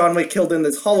 guys John Wick killed in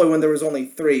this hallway when there was only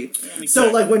 3? Exactly. So,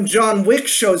 like, when John Wick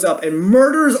shows up and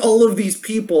murders all of these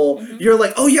people, you're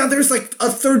like, oh yeah, there's, like, a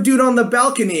 3rd dude on the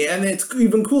balcony, and it's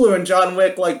even cooler when John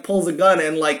Wick, like, pulls a gun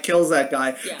and, like, kills that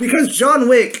guy. Yeah. Because John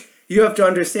Wick, you have to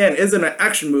understand, isn't an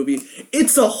action movie.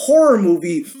 It's a horror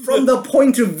movie from the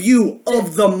point of view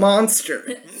of the monster.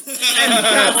 And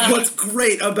that's what's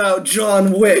great about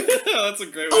John Wick. That's a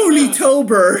great one.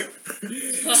 Onitober.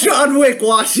 John Wick,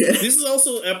 watch it. This is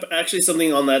also actually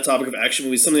something on that topic of action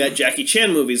movies, something that Jackie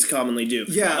Chan movies commonly do.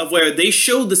 Yeah. Of where they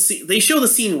show the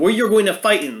scene where you're going to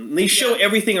fight in. And they show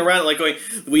everything around it, like going,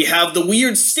 we have the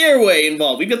weird stairway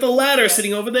involved. We've got the ladder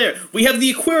sitting over there. We have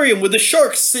the aquarium with the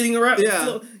sharks sitting around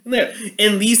in there.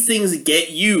 And these things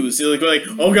get used. You're like,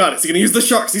 oh god, is he gonna use the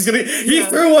sharks? He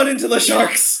threw one into the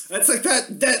sharks. That's like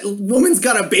that woman's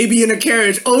got a baby in a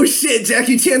carriage. Oh shit,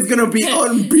 Jackie Chan's gonna be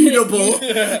unbeatable.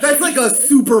 That's like a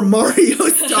Super Mario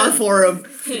star for him.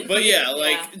 But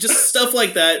just stuff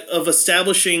like that of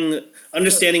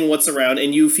understanding what's around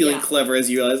and you feeling clever as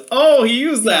you realize, oh, he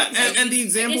used that. And the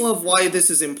example of why this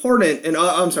is important, and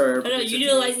I'm sorry.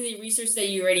 Utilizing the research that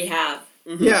you already have.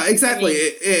 Mm-hmm. Yeah, exactly.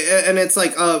 And it's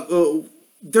like,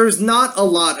 there's not a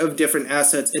lot of different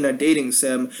assets in a dating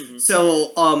sim. Mm-hmm.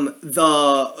 So,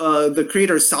 the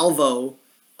creator Salvo,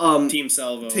 Team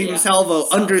Salvo. Salvo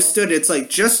understood it's like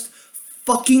just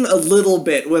fucking a little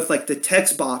bit with like the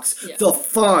text box, the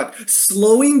font,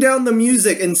 slowing down the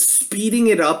music and speeding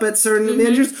it up at certain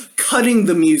images, cutting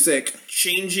the music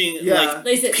changing, like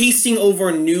pasting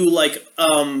over new like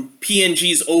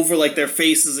PNGs over like their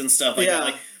faces and stuff like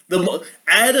that. Like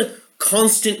add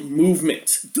constant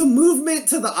movement. The movement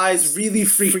to the eyes really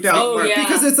freaked out Mark,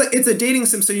 because it's a dating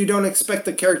sim, so you don't expect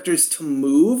the characters to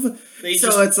move.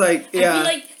 It's like I feel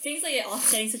like things like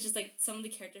offsetting, such as like some of the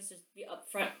characters just be up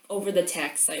front over the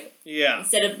text, like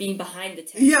instead of being behind the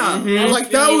text.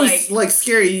 That was like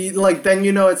scary. Like then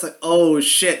it's like, oh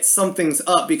shit, something's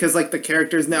up, because like the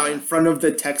character is now in front of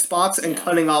the text box and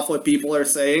cutting off what people are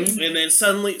saying, and then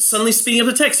suddenly speeding up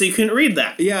the text so you couldn't read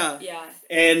that. Yeah.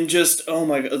 And just, oh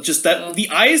my god, just that, the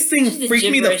eyes thing freaked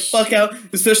me the fuck out,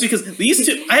 especially because these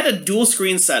two, I had a dual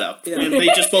screen setup, and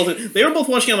they were both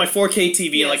watching on my 4K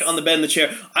TV, like on the bed in the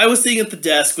chair. I was sitting at the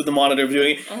desk with the monitor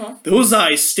doing it. Those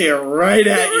eyes stare right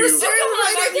at you. They were staring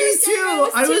right at me too.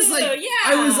 I was like,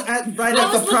 I was at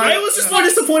the prime. I was just more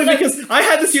disappointed because I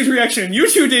had this huge reaction, and you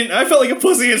two didn't. I felt like a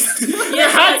pussy. There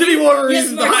had to be more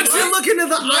reasons. But you look into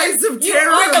the eyes of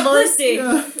terror,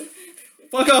 Mark.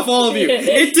 Fuck off, all of you.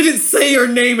 It didn't say your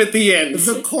name at the end.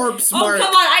 The corpse mark. Oh,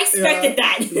 come on, I expected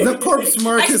that. The corpse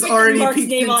mark has already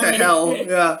peeked into hell.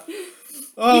 Yeah.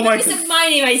 Oh my god. If it said my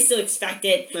name, I still expect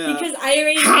it. Because I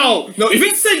already... How? No, if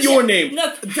it said your name.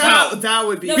 Look, that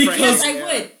would be... No, because I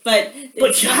would, but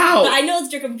how? But I know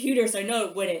it's your computer, so I know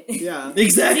it wouldn't. Yeah.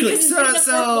 Exactly. Because it's the fourth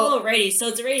wall already, so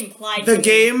it's already implied. The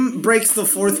game breaks the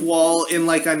fourth wall in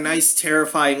like a nice,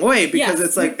 terrifying way, because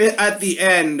it's like, at the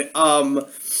end,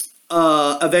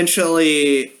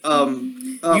 eventually,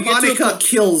 Monica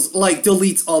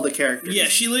deletes all the characters. Yeah,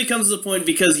 she literally comes to the point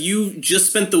because you just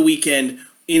spent the weekend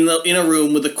in a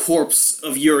room with the corpse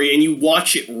of Yuri and you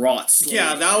watch it rot slowly.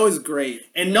 Yeah, that was great.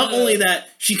 And not only that,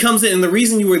 she comes in and the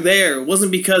reason you were there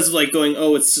wasn't because of like going,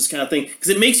 oh, it's just kind of thing, because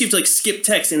it makes you have to like skip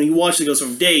text and you watch it goes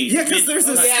from days. Yeah, because there's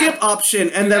a skip option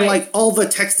and then like all the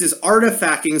text is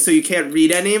artifacting so you can't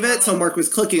read any of it. So Mark was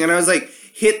clicking and I was like,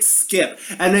 hit skip,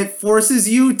 and it forces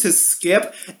you to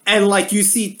skip, and like you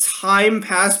see time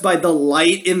pass by the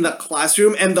light in the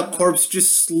classroom and the corpse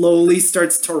just slowly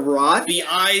starts to rot. The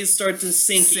eyes start to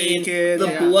sink in.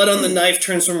 The blood on the knife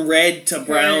turns from red to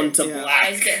brown to black.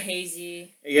 Eyes get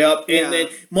hazy. Yep, and then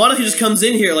Monica just comes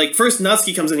in here, like, first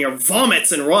Natsuki comes in here,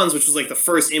 vomits and runs, which was like the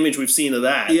first image we've seen of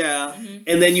that. Yeah.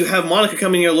 And then you have Monica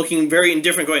coming here looking very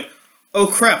indifferent, going, oh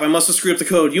crap, I must have screwed up the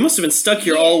code. You must have been stuck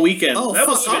here all weekend. Oh,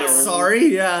 I'm sorry,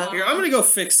 yeah. Here, I'm gonna go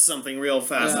fix something real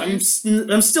fast. I'm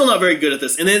still not very good at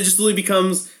this. And then it just literally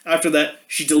becomes, after that,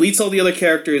 she deletes all the other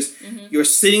characters. You're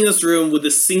sitting in this room with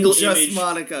this single image. Just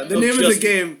Monica. The name of the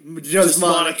game, Just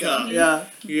Monica. Yeah.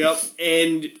 Yep.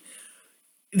 And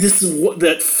this is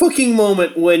that fucking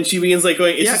moment when she begins like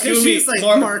going, it's just you and me. She's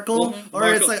like, Markle.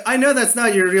 Or it's like, I know that's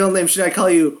not your real name. Should I call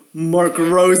you Mark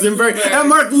Rosenberg? And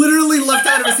Mark literally left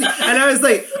out of his seat. And I was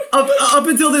like, up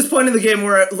until this point in the game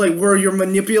where you're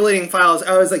manipulating files,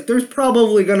 I was like, there's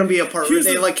probably gonna be a part where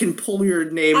they like can pull your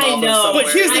name off of somewhere.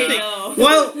 But here's the thing.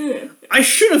 Well, I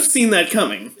should have seen that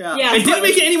coming. Yeah. It didn't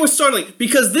make it any more startling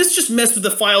because this just messed with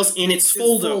the files in its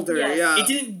folder. Yeah.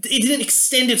 It didn't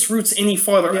extend its roots any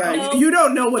farther out. You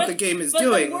don't know what the game is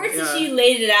doing. But the words that she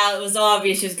laid it out, it was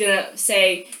obvious she was gonna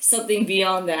say something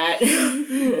beyond that.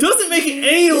 Doesn't make it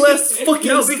any less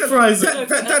fucking surprising.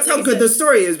 That's how good the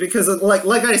story is, because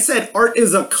like I said, art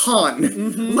is a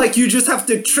con. Like, you just have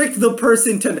to trick the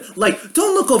person to, like,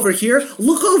 don't look over here,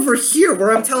 look over here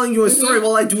where I'm telling you a story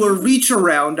while I do a reach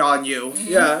around on you.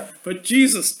 Yeah. But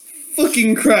Jesus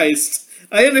fucking Christ.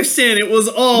 I understand it was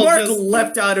all Mark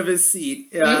leapt out of his seat.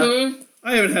 Yeah.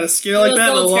 I haven't had a scare like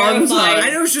that in a long time. I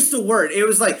know, it's just a word. It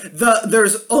was like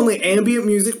there's only ambient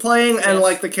music playing and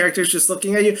like the character's just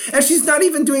looking at you. And she's not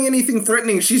even doing anything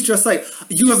threatening. She's just like,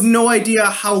 you have no idea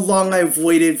how long I've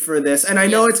waited for this. And I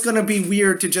know it's gonna be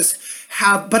weird to just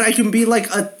have, but I can be like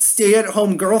a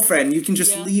stay-at-home girlfriend. You can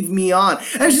just leave me on.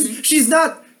 And she's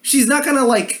not gonna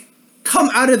like come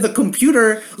out of the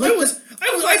computer. Like,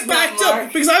 I backed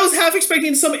up because I was half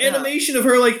expecting some animation of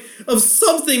her, like, of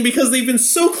something, because they've been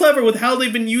so clever with how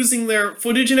they've been using their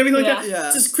footage and everything like that.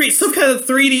 Yeah. Just create some kind of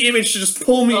 3D image to just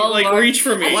pull me, reach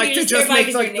for me. Like, to just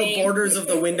make, like, the borders of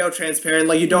the window transparent,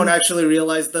 like, you don't actually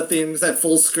realize the thing's at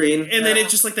full screen. And then it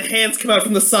just, like, the hands come out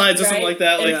from the sides or something like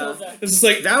that. Like, it's just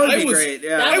like, that would be great,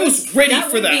 I was ready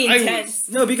for that.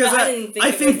 No, because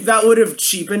I think that would have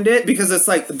cheapened it, because it's,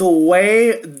 like, the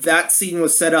way that scene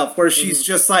was set up, where she's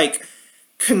just, like,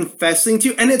 confessing to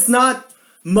you, and it's not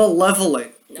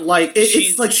malevolent. No. Like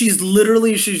it's like she's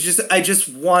just, I just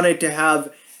wanted to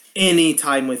have any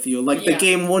time with you. Like the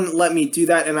game wouldn't let me do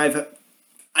that, and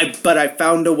but I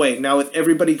found a way. Now with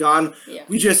everybody gone,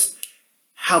 we just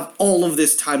have all of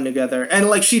this time together, and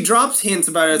like she drops hints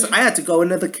about it. I had to go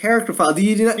into the character file.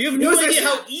 You have no idea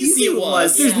how easy it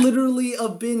was. There's literally a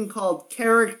bin called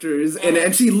characters,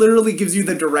 and she literally gives you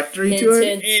the directory to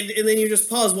it. And then you just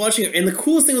pause watching it. And the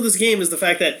coolest thing with this game is the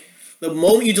fact that the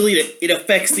moment you delete it, it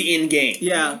affects the in game.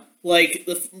 Yeah. Like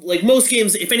most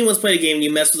games, if anyone's played a game and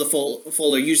you mess with a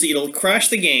folder, usually it'll crash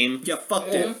the game. Yeah,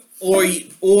 fucked it. Or you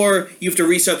have to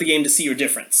restart the game to see your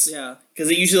difference. Yeah.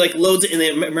 Because it usually like loads it and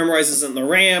then it memorizes it in the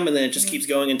RAM, and then it just keeps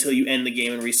going until you end the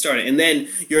game and restart it. And then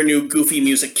your new goofy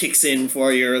music kicks in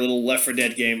for your little Left 4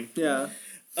 Dead game. Yeah.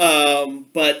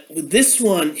 But with this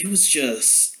one, it was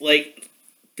just like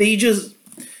cinematic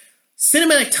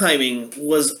timing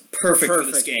was perfect for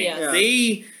this game. Yeah.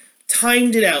 They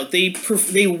timed it out. They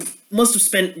must have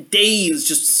spent days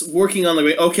just working on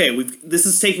the okay. This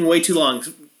is taking way too long.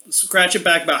 Scratch it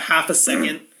back about half a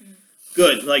second.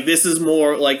 Good. Like, this is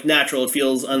more, like, natural. It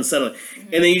feels unsettling.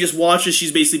 And then you just watch as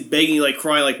she's basically begging, like,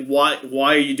 crying, like,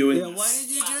 why are you doing this? Why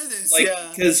did you do this? Like,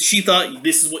 because she thought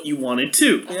this is what you wanted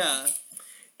too. Yeah.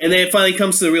 And then it finally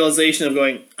comes to the realization of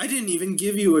going, I didn't even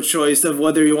give you a choice of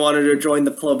whether you wanted to join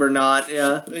the club or not.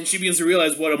 Yeah. And she begins to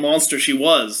realize what a monster she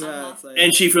was. Yeah, it's like,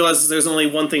 And she realizes there's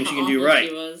only one thing she can do right.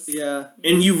 yeah.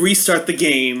 And you restart the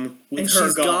game with And her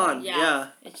she's gone.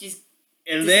 Yeah. And she's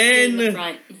And then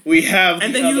we have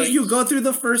and then you go through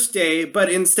the first day,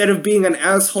 but instead of being an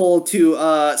asshole to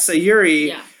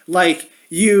Sayuri, like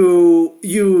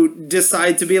you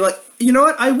decide to be like, you know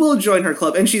what, I will join her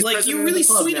club, and she's like, you're really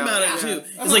sweet now. about it too.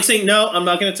 It's like saying, no, I'm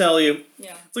not going to tell you.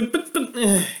 Yeah. It's like, but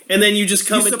and then you just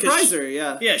come you and surprise her.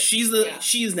 Yeah. Yeah, she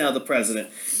is now the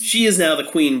president. She is now the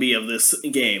queen bee of this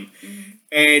game,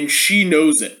 and she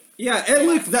knows it. Yeah, and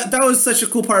look, that was such a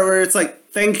cool part where it's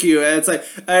like, thank you, and it's like,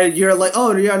 you're like,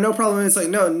 oh yeah, no problem. And it's like,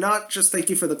 no, not just thank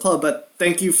you for the club, but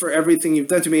thank you for everything you've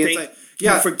done to me. It's like,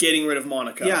 yeah, for getting rid of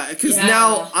Monica. Yeah, because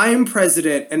now I'm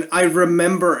president and I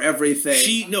remember everything.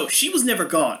 She was never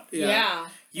gone. Yeah.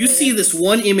 You see this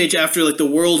one image after like the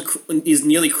world is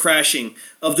nearly crashing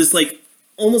of this like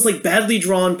almost like badly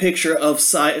drawn picture of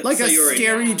like Sayuri. A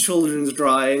scary children's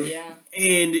drawing. Yeah.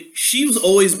 And she's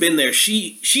always been there.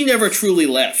 She never truly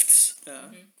left.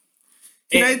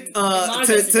 Can I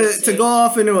to go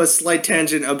off into a slight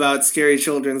tangent about scary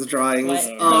children's drawings?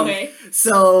 Okay.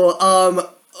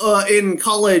 So in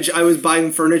college, I was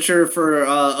buying furniture for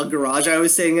a garage I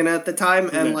was staying in at the time,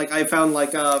 and like I found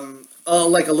like a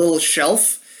little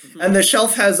shelf. And the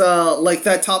shelf has like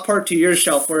that top part to your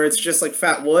shelf where it's just like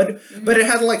fat wood, but it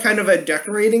had like kind of a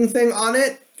decorating thing on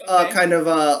it, kind of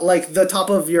like the top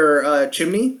of your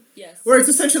chimney. Yes. Where it's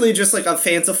essentially just like a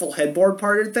fanciful headboard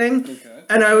parted thing. Okay.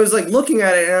 And I was like looking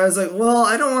at it and I was like, well,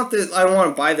 I don't want this. I don't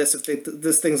want to buy this if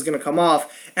this thing's gonna come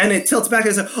off. And it tilts back and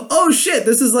it's like, oh shit,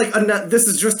 this is like this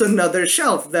is just another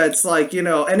shelf that's like, you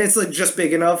know, and it's like just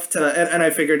big enough to. And I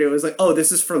figured it was like, oh,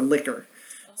 this is for liquor.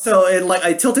 So it like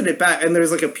I tilted it back and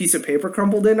there's like a piece of paper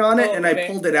crumpled in on it, and I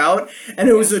pulled it out and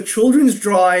it was a children's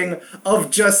drawing of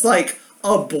just like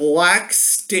a black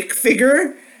stick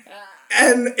figure,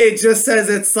 and it just says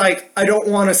it's like, I don't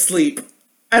want to sleep,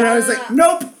 and I was like,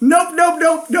 nope. Yeah,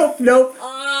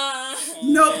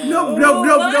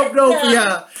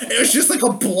 it was just like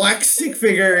a black stick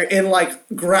figure in like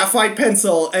graphite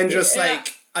pencil and just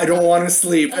like, I don't want to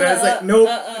sleep, and I was like, nope,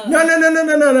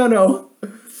 no.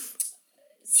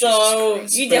 So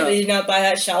you definitely did not buy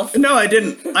that shelf. No, I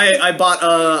didn't. I bought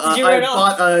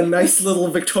a nice little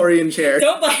Victorian chair.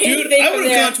 Don't buy anything. I would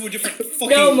have gone to a different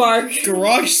fucking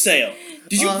garage sale.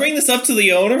 Did you bring this up to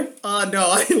the owner? No,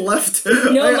 I left.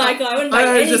 No, Michael, I wouldn't buy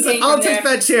anything. Just like, I'll take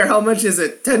that chair. How much is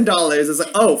it? $10. It's like,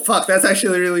 oh fuck, that's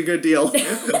actually a really good deal.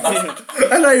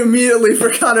 And I immediately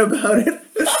forgot about it.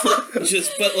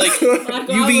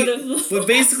 But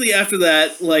basically after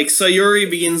that, like Sayuri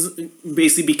begins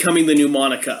basically becoming the new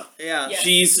Monica. Yeah.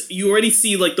 You already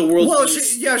see like the world. Well,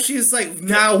 she's like,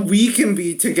 now we can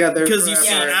be together. Because you see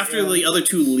after the other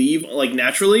two leave, like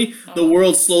naturally, the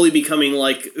world's slowly becoming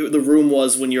like the room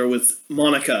was when you're with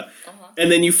Monica. And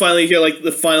then you finally hear like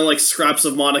the final like scraps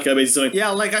of Monica basically. Yeah,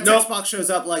 like a text box shows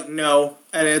up like, no,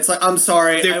 and it's like, I'm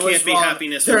sorry, there can't be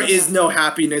happiness. There is no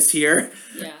happiness here.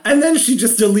 Yeah. And then she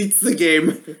just deletes the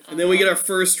game. And then we get our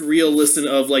first real listen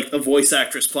of like a voice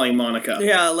actress playing Monica.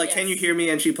 Yeah, like Can You Hear Me?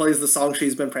 And she plays the song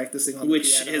she's been practicing on,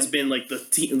 which the piano. has been like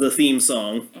the theme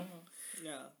song.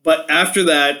 Yeah. But after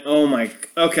that,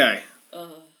 okay.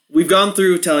 We've gone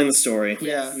through telling the story.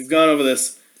 Yeah. We've gone over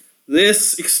this.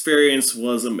 This experience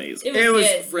was amazing. It was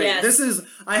great. Yes. This is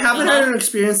I haven't had an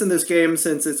experience in this game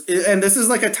since and this is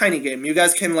like a tiny game. You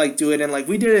guys can like do it in like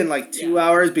we did it in like 2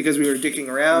 hours because we were dicking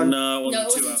around. No, it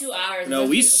wasn't 2 hours. No, it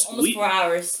was almost 4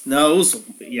 hours. No, it was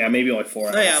maybe like 4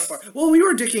 hours. Oh, yeah, 4. Well, we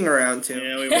were dicking around too.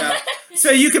 Yeah, we were.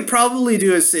 So you could probably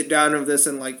do a sit down of this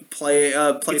and like play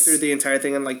through the entire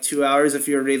thing in like 2 hours if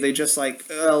you're really just like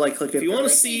click it. If you want to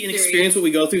see and experience what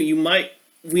we go through, you might.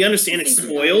 We understand it's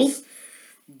spoiled.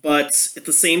 But at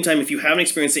the same time, if you haven't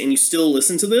experienced it and you still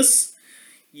listen to this,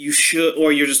 you should,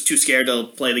 or you're just too scared to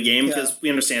play the game because we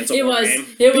understand it's a horror game.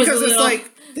 Because it's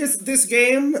like this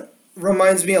game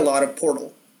reminds me a lot of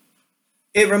Portal.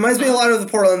 It reminds me a lot of the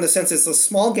Portal in the sense it's a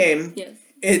small game. Yes.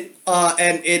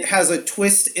 And it has a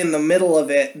twist in the middle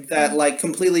of it that like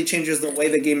completely changes the way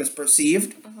the game is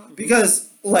perceived. Because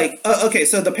okay,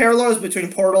 so the parallels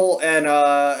between Portal and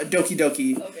Doki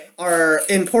Doki are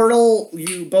in Portal.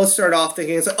 You both start off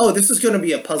thinking it's like, oh, this is going to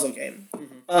be a puzzle game.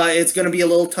 It's going to be a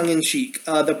little tongue-in-cheek.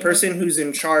 The person who's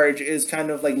in charge is kind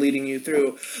of like leading you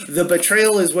through. The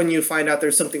betrayal is when you find out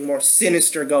there's something more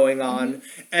sinister going on,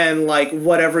 and like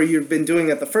whatever you've been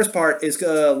doing at the first part is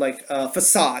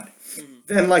facade.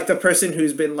 Then like the person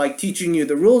who's been like teaching you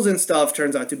the rules and stuff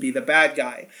turns out to be the bad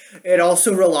guy. It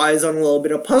also relies on a little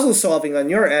bit of puzzle solving on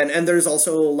your end, and there's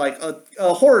also like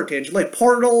a horror tinge. Like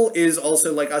Portal is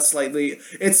also like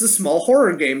it's a small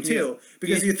horror game too.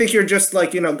 Because you think you're just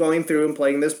like, going through and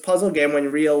playing this puzzle game when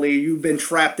really you've been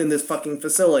trapped in this fucking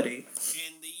facility.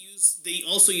 And they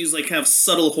also use like kind of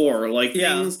subtle horror, like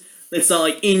things that's not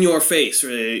like in your face,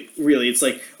 really. It's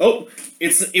like,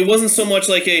 it wasn't so much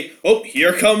like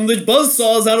here come the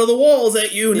buzzsaws out of the walls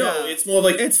at you. No, it's more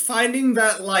like it's finding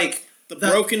that like the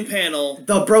broken panel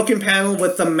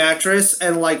with the mattress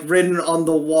and like written on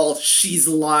the wall, she's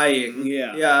lying.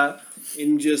 Yeah.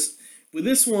 And just with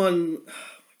this one,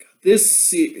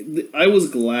 I was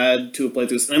glad to have played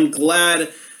this. I'm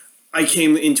glad I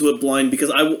came into it blind because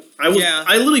I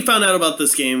literally found out about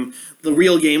this game, the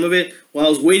real game of it, while I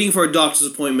was waiting for a doctor's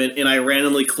appointment, and I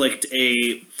randomly clicked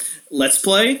a Let's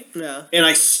Play. Yeah. And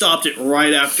I stopped it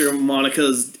right after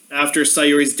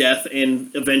Sayuri's death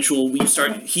and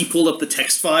he pulled up the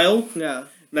text file. Yeah. And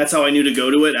that's how I knew to go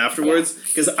to it afterwards.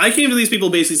 Because I came to these people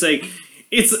basically saying,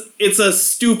 it's a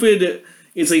stupid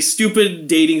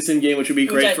dating sim game which would be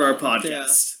great for our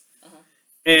podcast.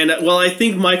 And, I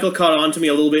think Michael caught on to me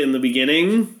a little bit in the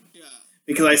beginning. Yeah.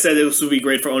 Because I said this would be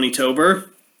great for Onitober.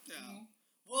 Yeah.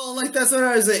 Well, like, that's what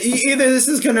I was saying. Either this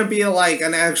is going to be, like,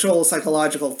 an actual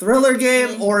psychological thriller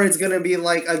game, or it's going to be,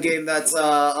 like, a game that's, a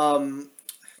lot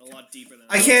deeper than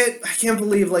I can't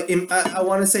believe, like, I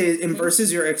want to say it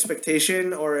inverses your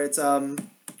expectation, or it's, damn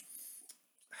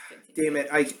it,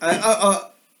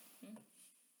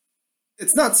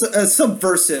 it's not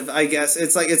subversive, I guess.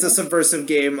 It's like, it's a subversive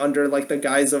game under, like, the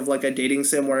guise of, like, a dating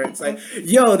sim where it's like,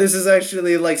 yo, this is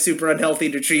actually, like, super unhealthy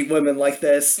to treat women like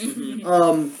this. But,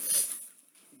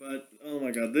 oh my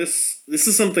god, this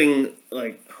is something,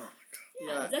 like, oh my god.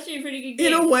 Yeah, it's actually a pretty good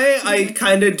game. In a way, I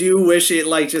kind of do wish it,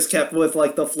 like, just kept with,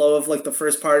 like, the flow of, like, the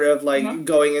first part of, like,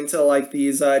 going into, like,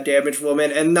 these damaged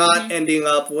women and not ending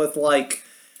up with, like...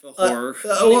 horror.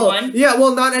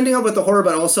 Not ending up with the horror,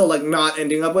 but also like not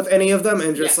ending up with any of them,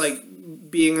 and just like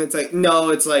being. It's like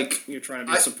you're trying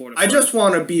to be supportive. I just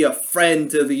want to be a friend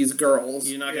to these girls.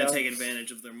 You're not gonna take advantage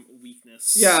of their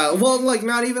weakness. Yeah, well, like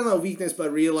not even a weakness,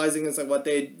 but realizing it's like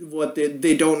they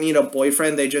don't need a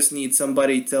boyfriend. They just need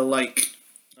somebody to like.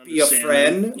 Be a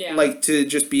friend, like to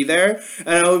just be there,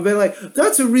 and I would be like,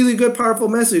 "That's a really good, powerful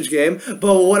message, game."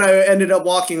 But what I ended up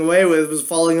walking away with was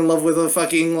falling in love with a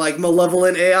fucking like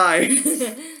malevolent AI.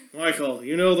 Michael,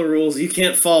 you know the rules. You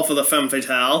can't fall for the femme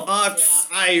fatale.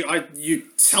 You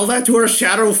tell that to our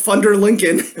Shadow Thunder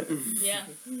Lincoln. Yeah.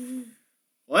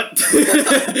 What?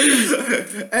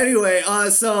 Anyway,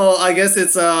 so I guess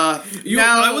it's now.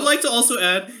 I would like to also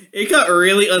add. It got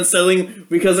really unsettling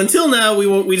because until now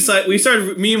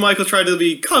me and Michael tried to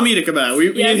be comedic about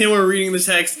it. Me and him were reading the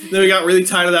text, then we got really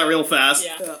tired of that real fast.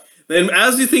 Yeah. Then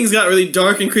as the things got really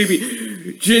dark and creepy,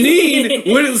 Janine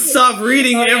wouldn't stop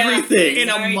reading everything in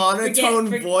a monotone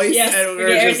voice, and we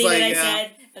were just like,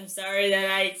 said. I'm sorry that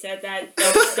I said that.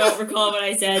 Don't recall what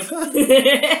I said.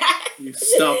 You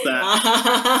stop that.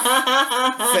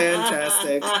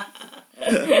 Fantastic.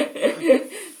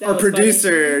 Our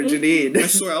producer, Janine. I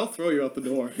swear I'll throw you out the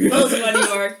door. That was funny,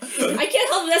 Mark. I can't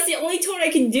help it. That's the only tone I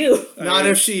can do. Not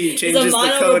if she changes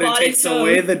the code and takes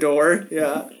away the door.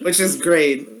 Yeah, which is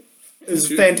great. It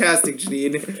was fantastic,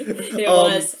 Janine. It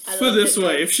was. Put it this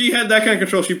way, if she had that kind of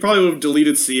control, she probably would have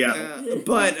deleted Seattle.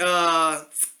 But,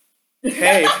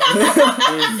 hey. No,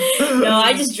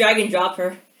 I just drag and drop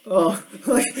her. Oh,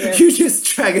 like you just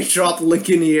drag and drop link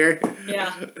in here. Yeah.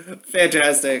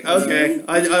 Fantastic. Okay,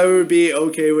 I would be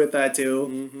okay with that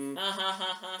too.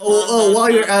 Mm-hmm. While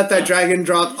you're at that drag and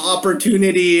drop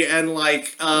opportunity and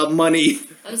like money.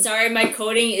 I'm sorry, my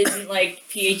coding isn't like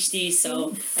PhD,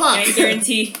 so Fuck. I can't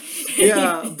guarantee.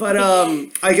 Yeah, but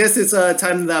I guess it's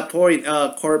time to that point,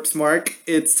 Corpse Mark.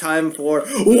 It's time for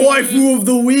waifu of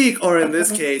the week, or in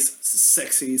this case,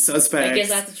 sexy suspect. I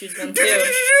guess I have to choose one too.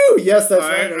 Yes, that's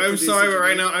right. I'm sorry, but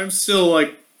right now I'm still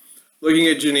like looking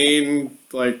at Janine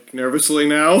like nervously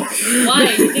now.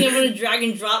 Why? You think I'm gonna drag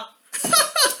and drop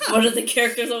one of the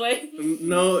characters away?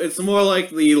 No, it's more like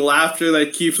the laughter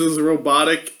that keeps us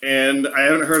robotic, and I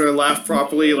haven't heard her laugh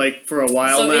properly like for a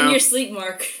while now. So in your sleep,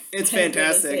 Mark. It's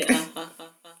fantastic.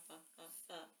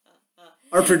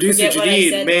 Our producer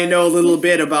Janine may know a little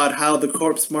bit about how the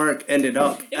Corpse Mark ended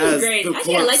up. It was as great. The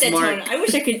Actually, I like that Mark. tone. I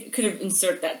wish I could have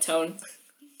insert that tone.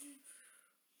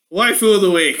 Waifu of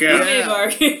the week, yeah. Okay,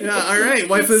 Mark. Yeah, alright,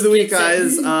 waifu of the week,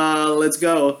 guys. Let's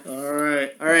go.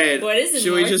 Alright. What is it,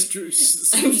 Should Mark? we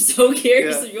just... I'm so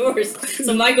curious of yours.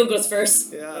 So Michael goes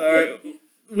first. Yeah. Alright.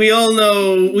 We all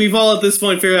know, we've all at this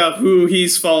point figured out who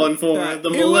he's fallen for. The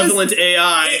malevolent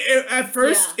AI. At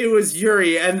first, it was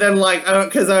Yuri, and then, like,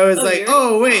 because I was like, Yuri?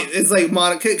 oh, wait, it's like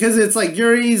Monica, because it's like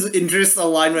Yuri's interests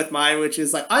align with mine, which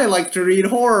is like, I like to read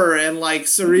horror and, like,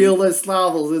 surrealist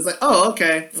novels. It's like, oh,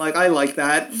 okay, like, I like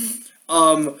that.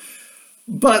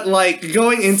 But, like,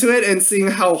 going into it and seeing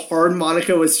how hard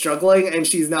Monica was struggling, and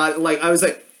she's not, like, I was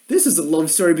like, this is a love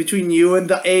story between you and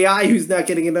the AI who's not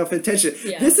getting enough attention.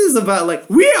 Yeah. This is about, like,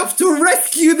 we have to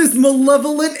rescue this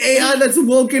malevolent AI that's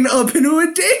woken up into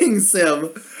a dating sim.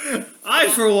 I,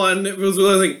 for one, was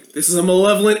really like, this is a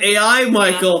malevolent AI,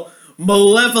 Michael.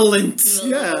 Malevolent.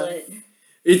 Yeah.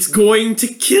 It's going to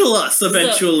kill us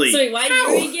eventually. So wait, why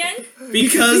Yuri again?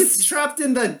 Because he's trapped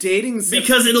in the dating sim.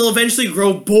 Because it'll eventually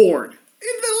grow bored.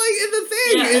 In the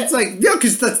thing, it's like,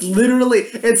 because that's literally,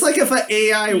 it's like if an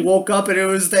AI woke up and it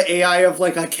was the AI of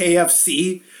like a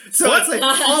KFC. So What? it's like,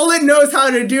 all it knows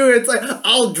how to do, it's like,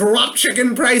 I'll drop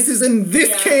chicken prices in this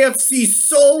KFC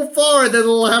so far that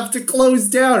it'll have to close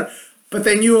down. But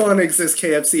then you won't exist,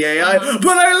 KFC AI.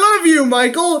 But I love you,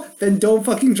 Michael! Then don't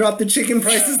fucking drop the chicken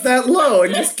prices that low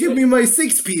and just give me my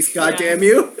 6-piece, goddamn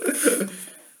you.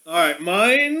 Alright,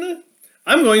 mine...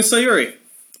 I'm going Sayuri.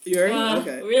 Yuri?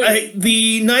 Okay. Really?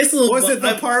 The nice little... Was it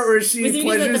the part where she Was it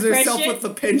pleasures the herself depression? with the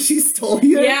pen she stole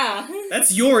you? Yeah.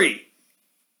 That's Yuri.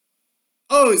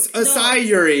 Oh,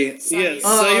 Sayuri. Yes,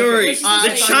 Oh, Sayuri. okay.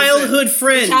 The childhood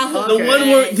friend. Childhood The friend. one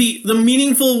where the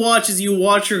meaningful watch is you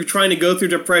watch her trying to go through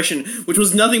depression, which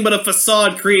was nothing but a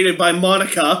facade created by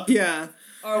Monica. Yeah.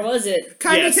 Or was it?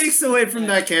 Kind of Yes. takes away from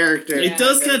that character. It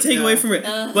does kind of take Yeah. away from it.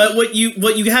 But what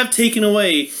you have taken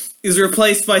away is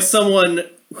replaced by someone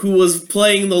who was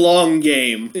playing the long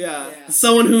game. Yeah.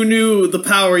 Someone who knew the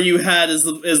power you had as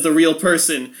the real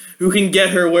person, who can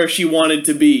get her where she wanted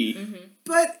to be.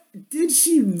 But did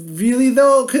she really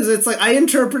though? Because it's like, I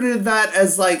interpreted that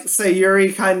as like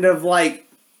Sayuri kind of like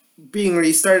being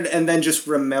restarted and then just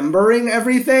remembering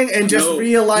everything and just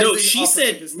realizing. No, she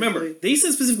said, remember, they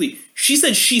said specifically, she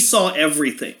said she saw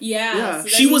everything. Yeah. So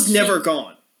She was never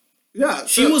gone. Yeah.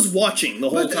 She was watching the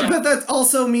whole time. But that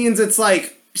also means it's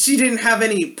like, she didn't have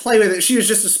any play with it. She was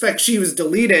just a spec. She was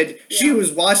deleted. She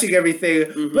was watching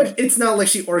everything, but it's not like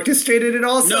she orchestrated it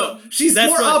all. So No, she's that's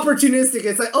more what- opportunistic.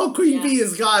 It's like, oh, Queen Bee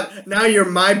is gone. Now you're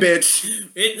my bitch.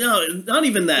 No, not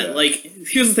even that. Like,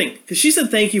 here's the thing. Because she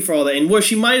said thank you for all that, and where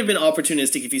she might have been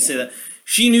opportunistic if you say that,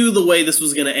 she knew the way this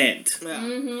was going to end.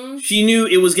 She knew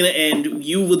it was going to end.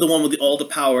 You were the one with all the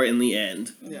power in the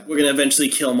end. We're going to eventually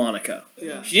kill Monica.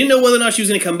 She didn't know whether or not she was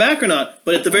going to come back or not,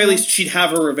 but at the very least, she'd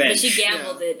have her revenge. But she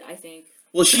gambled it, I think.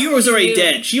 Well, she was already knew.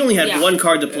 dead. She only had Yeah. one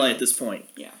card to play at this point.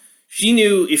 Yeah. She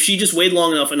knew if she just waited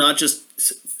long enough and not just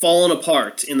fallen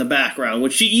apart in the background,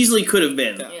 which she easily could have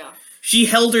been. Yeah. She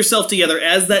held herself together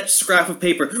as that scrap of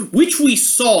paper, which we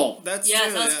saw. That's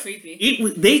That was creepy.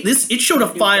 It showed a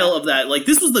file of that. Like,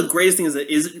 this was the greatest thing is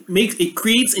it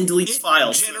creates and deletes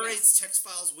files. generates text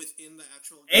files within the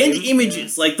actual And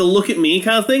images, like the look at me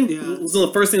kind of thing, was one of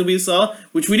the first things we saw,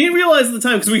 which we didn't realize at the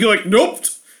time because we go like, nope.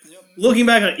 Looking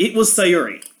back on it, it was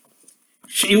Sayuri.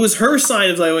 It was her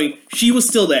sign of like she was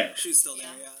still there. She's still there,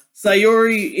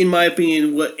 Sayuri, in my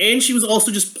opinion, and she was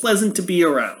also just pleasant to be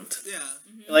around. yeah.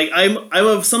 Like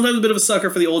I'm sometimes a bit of a sucker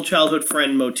for the old childhood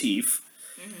friend motif,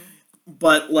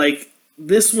 but like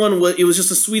this one was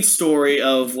just a sweet story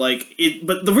of like it.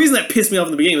 But the reason that pissed me off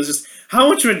in the beginning was just how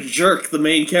much of a jerk the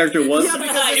main character was. Yeah,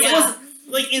 because it was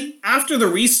like after the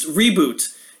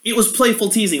reboot, it was playful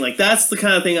teasing. Like that's the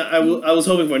kind of thing I was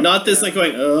hoping for. Not this like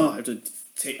going, oh, I have to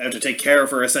I have to take care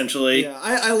of her, essentially. Yeah,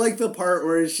 I like the part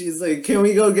where she's like, "Can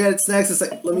we go get snacks?" It's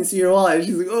like, "Let me see your wallet." And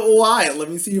she's like, "Oh, why? Let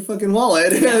me see your fucking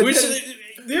wallet." Which,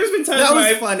 there's been times that was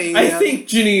where funny. I think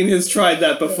Janine has tried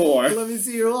that before. Let me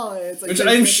see your wallet. It's like, which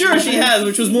I'm sure she has,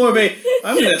 which was more of a,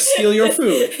 I'm going to steal your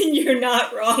food. You're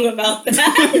not wrong about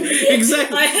that.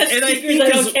 Exactly. I have and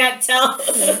secrets I can't tell.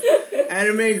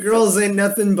 Anime girls ain't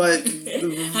nothing but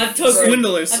I've told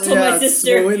swindlers. I've told my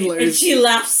sister, and she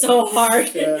laughed so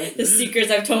hard. Yeah. The secrets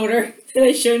I've told her that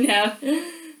I shouldn't have.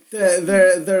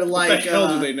 They're like. What the hell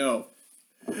do they know?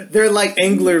 They're like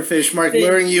anglerfish, Mark,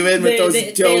 luring you in with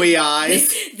those doughy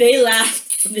eyes. They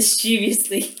laughed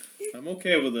mischievously. I'm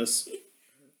okay with this.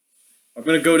 I'm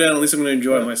gonna go down. At least I'm gonna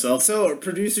enjoy myself. So,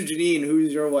 producer Janine,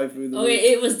 who's your waifu?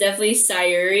 Okay, it was definitely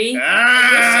Sayuri.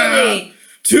 Ah!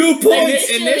 2 points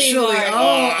initially.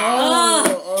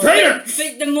 Traitor!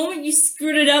 But the moment you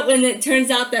screwed it up, when it turns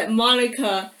out that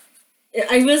Monica,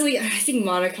 I think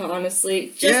Monica,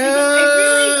 honestly, just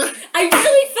because I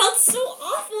really felt so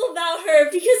awful about her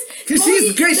because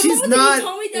she's great. She's not. You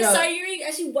told me that Sayuri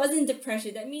actually was in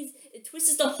depression. That means it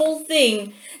twists the whole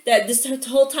thing. That this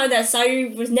whole time that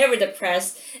Sayuri was never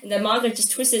depressed, and that Monica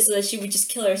just twisted so that she would just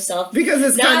kill herself. Because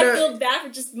it's now kinda... I feel bad for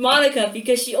just Monica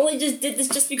because she only just did this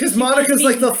just because Monica's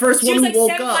like the first one who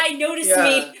woke up. Senpai, notice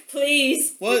me,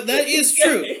 please. Well, that is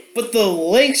true. But the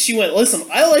lengths she went. Listen,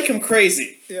 I like him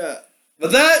crazy. Yeah.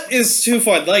 But that is too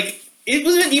far. Like, it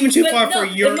wasn't even too far for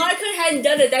your... If Monica hadn't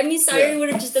done it, that means Sayuri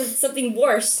would have just done something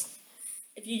worse.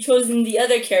 If you chosen the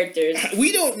other characters.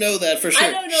 We don't know that for sure. I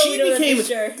don't know, that for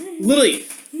sure. Literally,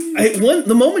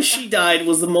 the moment she died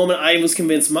was the moment I was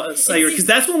convinced Sayuri... Because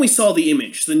that's when we saw the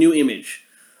image, the new image.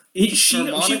 Of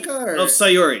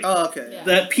Sayuri. Oh, okay. Yeah.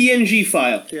 That PNG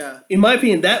file. Yeah. In my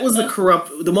opinion, that was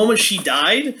the moment she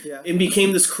died and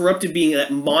became this corrupted being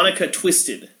that Monica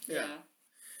twisted. Yeah.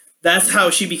 That's how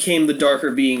she became the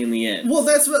darker being in the end. Well,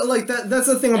 that's what, that's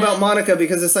the thing about Monica,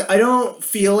 because it's like, I don't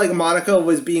feel like Monica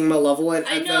was being malevolent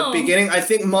at the beginning. I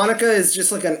think Monica is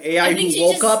just like an AI who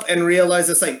woke up and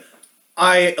realized it's like,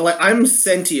 I'm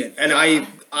sentient, and I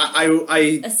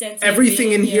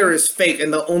everything in here is fake,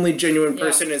 and the only genuine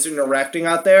person is interacting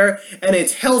out there, and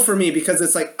it's hell for me because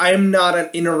it's like, I'm not an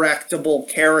interactable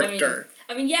character.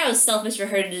 I mean, yeah, it was selfish for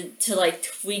her to like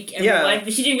tweak everyone,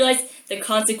 but she didn't realize the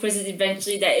consequences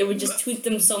eventually, that it would just tweak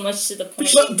them so much to the point.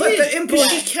 But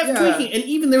she kept tweaking, and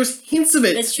even there was hints of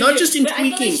it, not just in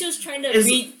tweaking. I feel like she was trying to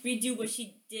redo what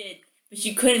she did, but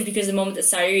she couldn't because the moment that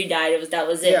Sayuri died, that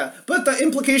was it. Yeah, but the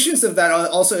implications of that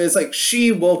also is like,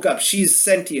 she woke up, she's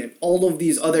sentient. All of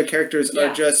these other characters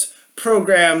are just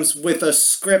programs with a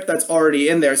script that's already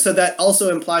in there. So that also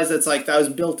implies that was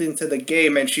built into the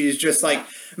game, and she's just like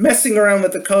messing around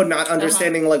with the code, not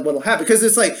understanding like what'll happen. Because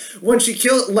it's like when she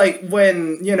killed,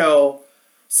 when Sayuri,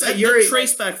 the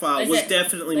traceback file was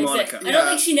definitely Monica. I don't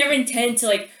think she never intended to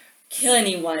like kill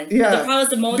anyone. Yeah. The problem is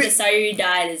the moment that Sayuri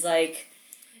died is like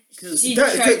she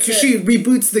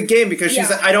reboots the game because she's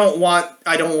like, I don't want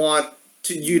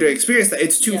you to experience that.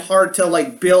 It's too hard to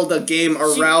like build a game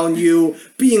around you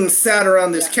being sad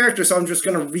around this character, so I'm just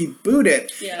gonna reboot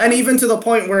it. Yeah. And even to the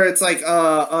point where it's like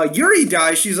Yuri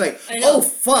dies, she's like, oh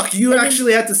fuck, you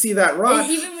actually had to see that run.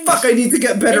 Fuck, I need to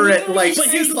get better at like But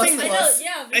here's the thing,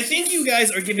 I think you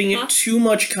guys are giving it too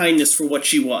much kindness for what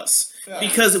she was. Yeah.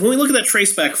 Because when we look at that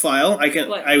traceback file,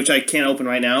 which I can't open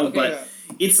right now, but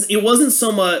it wasn't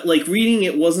so much like reading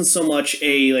it wasn't so much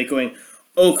a like going,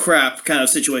 oh crap kind of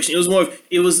situation. It was more of,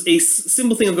 it was a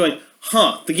simple thing of going,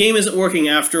 the game isn't working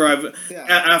after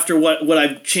after what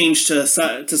I've changed to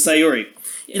Sayuri.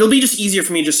 Yeah. It'll be just easier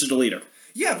for me just to delete her.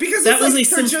 Yeah, because that was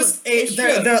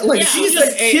she's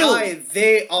an AI.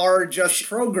 They are just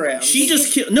programs. She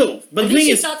just killed. No, but the thing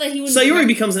is, Sayuri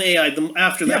becomes an AI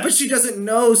after that. Yeah, but she doesn't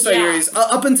know Sayuri's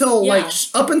up until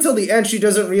the end. She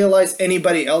doesn't realize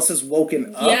anybody else has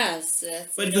woken up. Yes,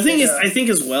 but the thing is, I think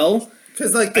as well.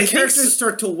 Because the characters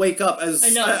start to wake up as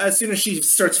soon as she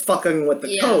starts fucking with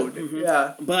the code. Mm-hmm.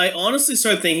 Yeah. But I honestly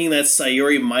started thinking that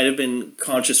Sayuri might have been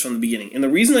conscious from the beginning. And the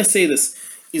reason I say this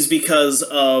is because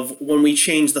of when we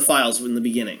changed the files in the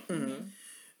beginning. Mm-hmm.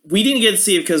 We didn't get to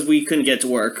see it because we couldn't get to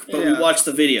work, but we watched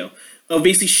the video.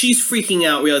 Basically, she's freaking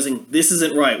out, realizing this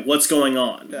isn't right. What's going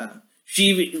on? Yeah.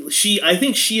 I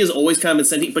think she has always kind of been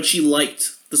sentient, but she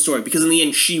liked the story because in the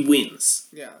end, she wins.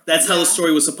 Yeah. That's how the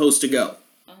story was supposed to go.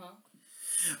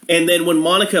 And then when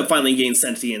Monica finally gained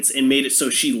sentience and made it so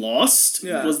she lost,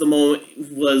 was the moment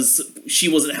she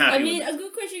wasn't happy. I mean, a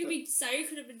good question could be Sayuri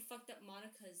could have been fucked up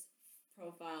Monica's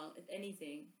profile, if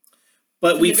anything.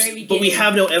 But we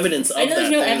have no evidence of that. I know there's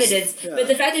no evidence, but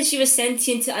the fact that she was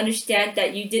sentient to understand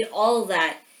that you did all of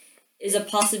that is a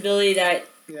possibility that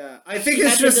Yeah, I think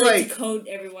it's just like to code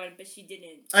everyone, but she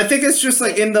didn't. I think it's just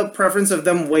like in the preference of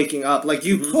them waking up. Like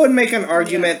you could make an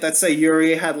argument that say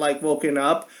Yuri had like woken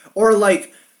up, or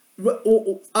like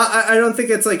I don't think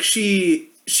it's like she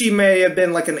may have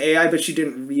been like an AI, but she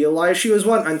didn't realize she was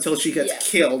one until she gets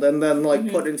killed and then like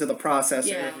put into the processor.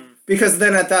 Yeah. Because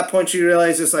then at that point she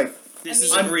realizes like this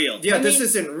isn't real. Yeah, this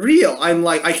isn't real. I'm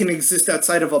like I can exist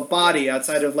outside of a body,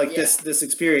 outside of like this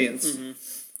experience.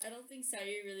 I don't think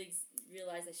Sayuri really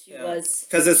realized that she was.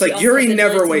 Because it's like Yuri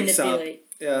never wakes up.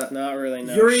 Yeah, not really.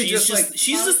 No, Yuri she's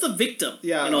just the victim.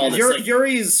 Yeah, in all this.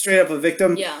 Yuri's straight up a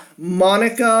victim. Yeah.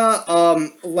 Monica,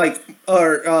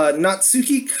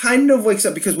 Natsuki kind of wakes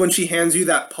up because when she hands you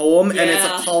that poem and it's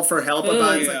a call for help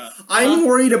about it, it's like, I'm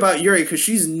worried about Yuri because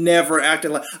she's never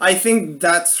acted like. I think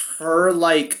that's her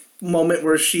like moment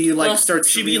where she like starts.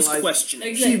 She begins questioning.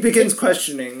 Exactly. She begins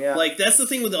questioning. Yeah, like that's the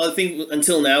thing with the other thing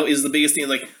until now is the biggest thing.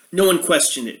 Like no one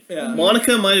questioned it. Yeah.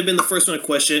 Monica might have been the first one to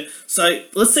question it. So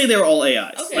let's say they were all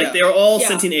AIs. Okay. Like they were all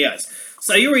sentient AIs.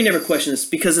 Sayuri never questioned this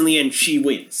because in the end she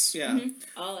wins. Yeah.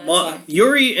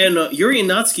 Yuri and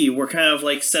Natsuki were kind of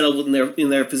like settled in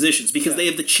their positions because they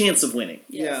had the chance of winning.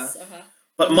 Yes. Yeah.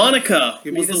 But Monica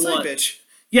was the one. Bitch.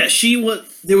 Yeah, she was.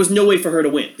 There was no way for her to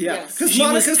win. Yeah, because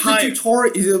Monica's the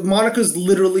tutorial. Monica's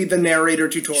literally the narrator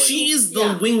tutorial. She is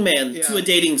the wingman to a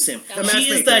dating sim. She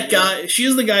is that guy. She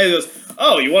is the guy who goes,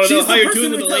 "Oh, you want to know how you're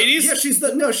doing with the ladies?" Yeah,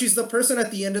 she's the person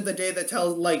at the end of the day that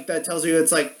tells you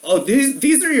it's like, "Oh,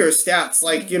 these are your stats."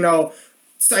 Like, you know,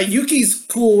 Sayuki's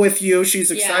cool with you.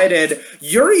 She's excited.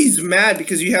 Yuri's mad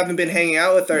because you haven't been hanging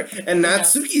out with her, and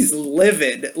Natsuki's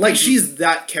livid. Like she's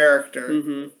that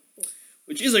character.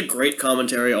 Which is a great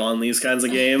commentary on these kinds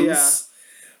of games. Yeah.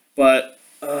 But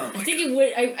I think it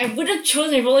would. I would have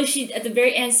chosen if only she at the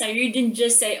very end. Sayuri didn't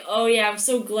just say, "Oh yeah, I'm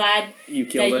so glad you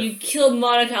killed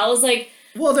Monica." I was like,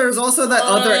 well, there's also that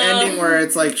other ending where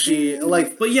it's like she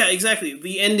like. But yeah, exactly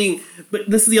the ending. But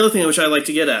this is the other thing which I like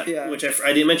to get at, which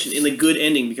I didn't mention in the good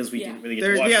ending because we didn't really get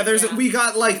to watch. We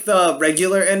got like the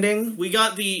regular ending. We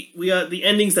got the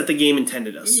endings that the game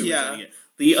intended us to get.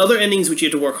 The other endings which you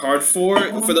have to work hard for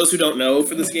those who don't know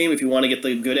for this game, if you want to get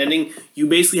the good ending, you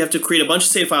basically have to create a bunch of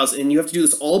save files, and you have to do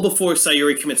this all before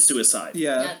Sayuri commits suicide.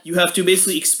 Yeah. You have to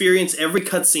basically experience every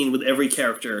cutscene with every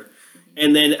character,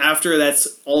 and then after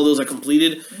all those are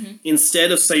completed,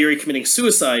 instead of Sayuri committing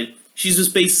suicide, she's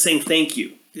just basically saying thank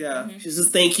you. Yeah. She says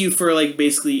thank you for like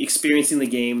basically experiencing the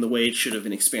game the way it should have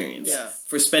been experienced. Yeah.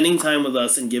 For spending time with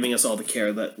us and giving us all the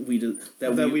care that we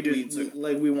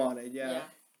we wanted. Yeah.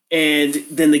 And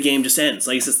then the game just ends.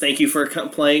 Like it says, thank you for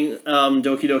playing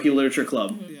Doki Doki Literature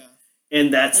Club. Yeah.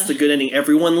 And that's the good ending.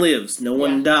 Everyone lives. No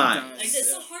one dies. Like,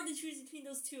 it's so hard to choose between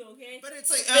those two, okay? But it's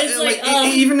like,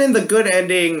 even in the good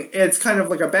ending, it's kind of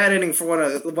like a bad ending for one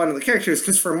of the characters.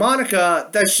 Because for Monica,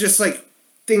 that's just like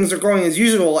things are going as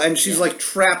usual, and she's like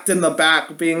trapped in the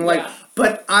back, being like,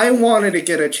 "But I wanted to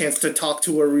get a chance to talk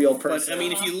to a real person." But I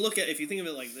mean, if you think of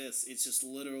it like this, it's just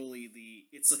literally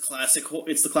it's the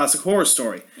classic horror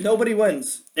story. Nobody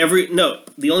wins.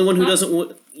 The only one who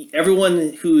doesn't.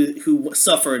 Everyone who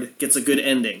suffered gets a good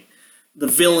ending. The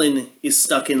villain is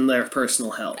stuck in their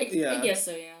personal hell. I guess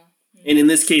so, yeah. And in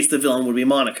this case, the villain would be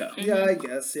Monica. Yeah, I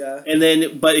guess, yeah. And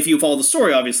then, but if you follow the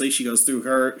story, obviously, she goes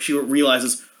through she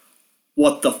realizes,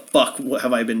 what the fuck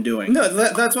have I been doing? No,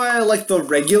 that's why I like the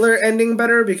regular ending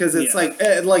better, because it's like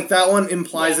that one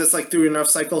implies it's like through enough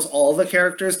cycles all the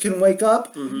characters can wake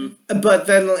up. But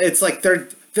then it's like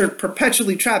they're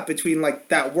perpetually trapped between like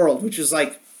that world, which is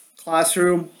like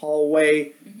classroom,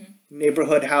 hallway,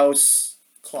 neighborhood house,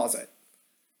 closet.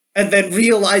 And then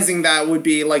realizing that would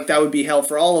be hell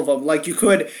for all of them. Like you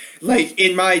could, like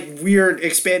in my weird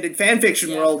expanded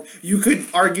fanfiction world, you could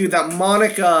argue that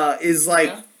Monica is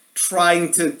like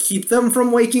trying to keep them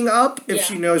from waking up if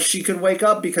she knows she could wake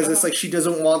up, because it's like she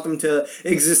doesn't want them to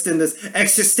exist in this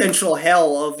existential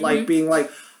hell of like being like,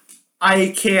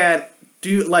 I can't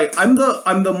do, like, I'm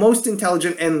the most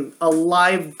intelligent and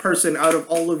alive person out of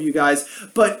all of you guys,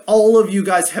 but all of you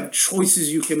guys have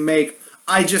choices you can make.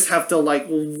 I just have to like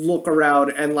look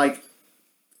around and like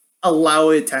allow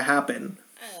it to happen.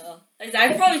 I don't know.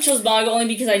 I probably chose Monica only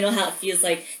because I know how it feels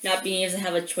like not being able to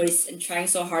have a choice and trying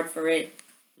so hard for it.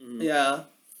 Yeah.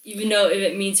 Even though if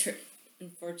it means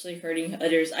unfortunately hurting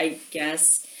others, I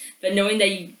guess. But knowing that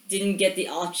you didn't get the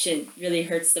option really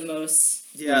hurts the most.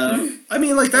 Yeah. I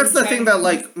mean, like, that's the thing that,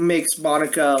 like, makes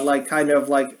Monica, like, kind of,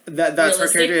 like, that's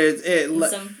realistic her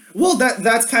character. Well,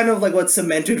 that's kind of, like, what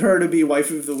cemented her to be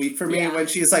Waifu of the Week for me, when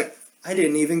she's like, I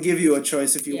didn't even give you a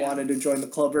choice if you wanted to join the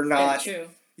club or not. Yeah, true.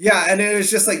 Yeah, and it was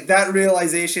just, like, that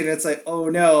realization, it's like, oh,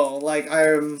 no, like,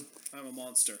 I'm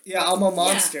monster. Yeah, I'm a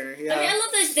monster. Yeah. I mean, I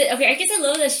love that. Okay, I guess I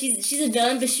love that she's a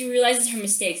villain, but she realizes her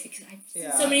mistakes because I've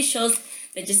seen so many shows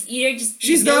that just either just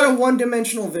she's not a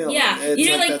one-dimensional villain. Yeah, it's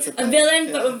either like a villain,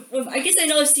 yeah. but with, I guess I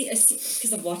know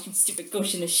because I'm watching stupid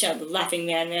Ghost in the Shell, the Laughing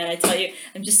Man. I tell you,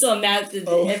 I'm just so mad at the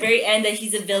very end that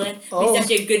he's a villain. But he's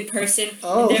actually a good person,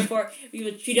 and therefore we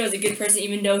would treat him as a good person,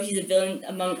 even though he's a villain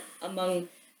among.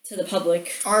 To the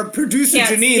public. Our producer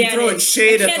Janine throwing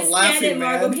shade at the Laughing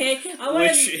Man. Okay?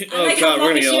 Oh god, we're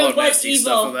gonna get a lot of nasty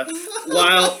stuff on that.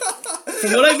 While,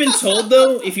 from what I've been told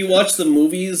though, if you watch the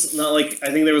movies, not like,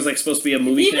 I think there was like supposed to be a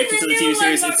movie connected to the TV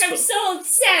series. Mark, I'm so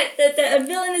upset that a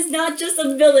villain is not just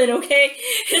a villain, okay?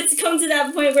 It's come to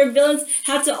that point where villains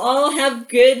have to all have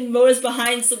good motives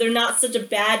behind so they're not such a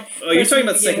bad Oh, you're talking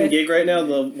about Second Gig right now,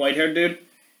 the white-haired dude?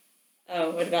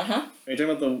 Oh, what about, huh? Are you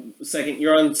talking about the second...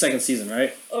 You're on second season,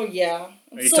 right? Oh, yeah.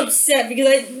 I'm so upset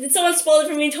because someone spoiled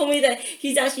it for me and told me that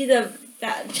he's actually the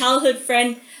childhood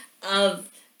friend of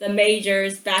the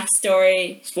Major's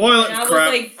backstory. Spoil it,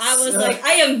 crap. I was like,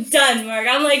 I am done, Mark.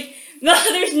 I'm like, no,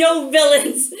 there's no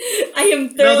villains. I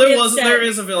am thoroughly upset. There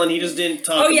is a villain, he just didn't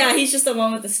talk about it. He's just the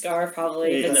one with the scar,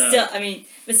 probably. Yeah,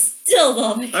 but still,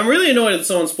 though. I'm really annoyed that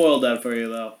someone spoiled that for you,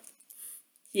 though.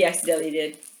 He accidentally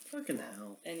did. Fucking hell.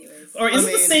 Anyways. Or is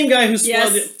it the same guy who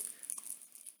spoiled it?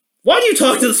 Why do you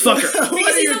talk to this fucker?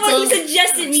 Because he's the one who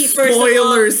suggested me first.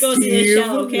 Spoilers, Go to the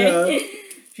show, okay?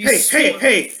 Yeah.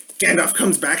 hey! Gandalf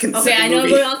comes back in the second I know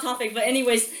movie. we're off topic, but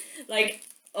anyways, like,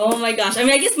 oh my gosh. I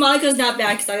mean, I guess Monika's not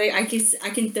bad because I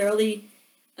can thoroughly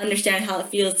understand how it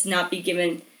feels to not be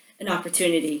given an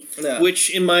opportunity. Yeah.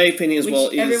 Which, in my opinion as well,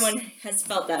 is... everyone has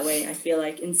felt that way, I feel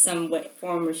like, in some way,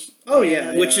 form or... Oh,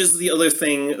 yeah. Which is the other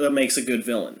thing that makes a good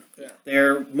villain. Yeah.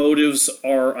 Their motives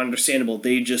are understandable.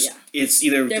 They just... Yeah. It's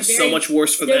either so much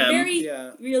worse for them... They're very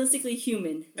realistically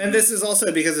human. And this is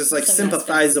also because it's, like,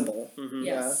 sympathizable. Mm-hmm.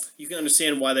 Yes. You can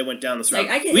understand why they went down this route.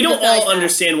 Like, we don't all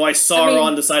understand why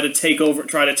Sauron decided to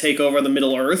try to take over the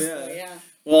Middle Earth. Yeah.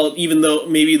 Well, even though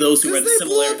maybe those who read the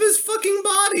similar... Because they blew up his fucking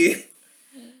body.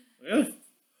 Yeah.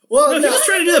 Well, no, he was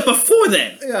trying to do that before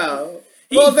then. Yeah.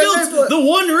 He built the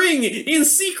One Ring in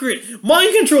secret,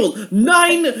 mind controlled,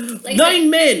 nine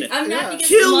men. I'm not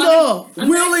killed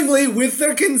willingly with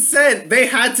their consent. They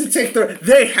had to take the.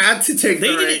 They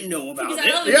didn't know about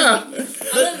it. Yeah.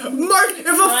 Mark, if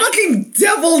a fucking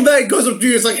devil knight goes up to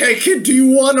you, it's like, hey kid, do you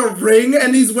want a ring?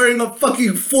 And he's wearing a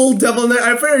fucking full devil knight.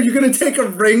 I figure, are you gonna take a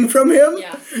ring from him?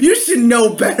 Yeah. You should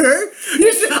know better.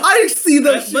 I see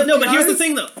that. But here's the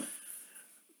thing though.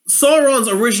 Sauron's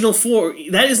original form,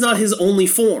 that is not his only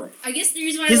form. I guess the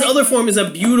reason why his other form is a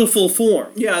beautiful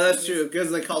form. Yeah, that's true, because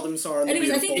they called him Sauron.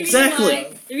 Anyways, I think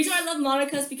the reason why I love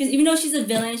Monika is because even though she's a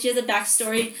villain, she has a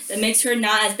backstory that makes her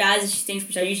not as bad as she thinks,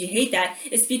 which I usually hate that.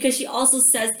 It's because she also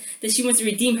says that she wants to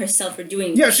redeem herself for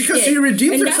doing because she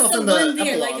redeems herself in the And that's the one thing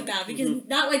I like about it, because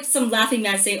not like some laughing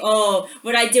man saying, oh,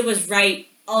 what I did was right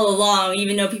all along,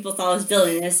 even though people thought it was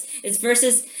villainous. It's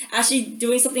versus actually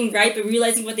doing something right, but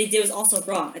realizing what they did was also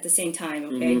wrong at the same time,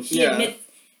 okay? She admits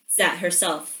that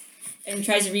herself and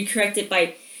tries to recorrect it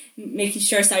by making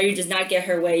sure Sayuri does not get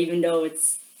her way, even though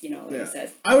it's, like I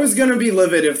said. I was gonna be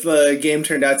livid if the game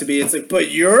turned out to be, it's like,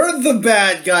 but you're the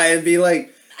bad guy, and be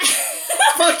like,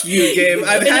 fuck you, game.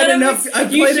 I've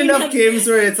played enough games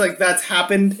where it's like that's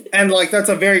happened, and like that's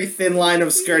a very thin line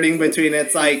of skirting between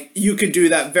it's like you could do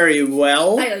that very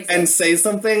well and say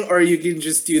something, or you can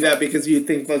just do that because you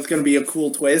think that's gonna be a cool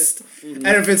twist. Mm-hmm.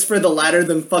 And if it's for the latter,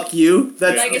 then fuck you.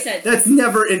 That's like I said, that's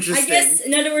never interesting. I guess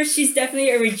in other words, she's definitely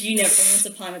a Regina from Once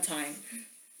Upon a Time.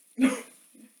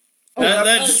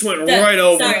 That just went right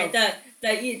over. Sorry, the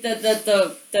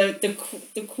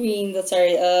queen.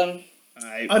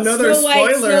 Another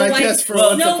spoiler, I guess, for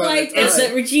Snow White is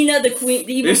Regina, the queen,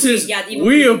 the evil queen. Yeah, the evil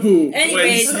weeaboo.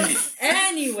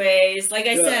 Anyways, like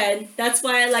I said, that's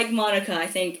why I like Monika, I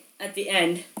think, at the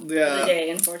end of the day,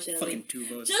 unfortunately.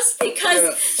 Just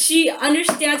because she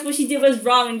understands what she did was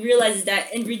wrong and realizes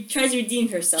that and tries to redeem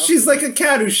herself. She's like a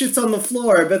cat who shits on the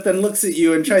floor, but then looks at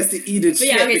you and tries to eat its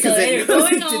shit because it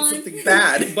knows it did something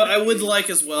bad. But I would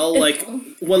like as well, like,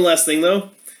 one last thing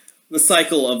though, the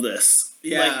cycle of this.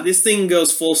 Yeah. Like, this thing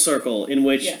goes full circle in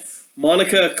which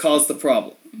Monika caused the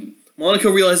problem. Mm-hmm.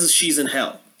 Monika realizes she's in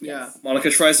hell. Yeah.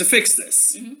 Monika tries to fix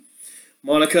this. Mm-hmm.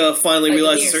 Monika finally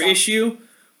realizes her issue.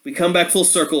 We come back full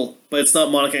circle, but it's not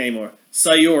Monika anymore.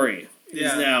 Sayuri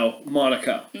is now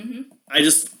Monika.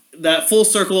 Mm-hmm. That full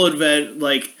circle event,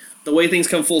 like, the way things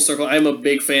come full circle, I'm a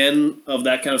big fan of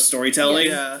that kind of storytelling.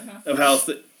 Yeah. Of how,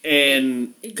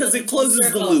 because it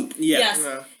closes the loop. Yes.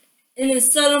 In a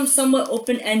somewhat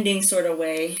open-ending sort of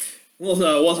way. Well,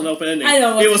 no, it wasn't open ending. I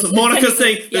know. It was Monica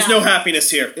saying, "There's no happiness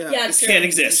here. Yeah, this can't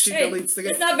exist." She deletes the game.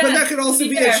 It's not But bad. that could also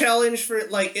be a challenge for,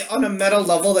 like, on a meta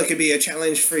level, that could be a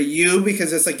challenge for you,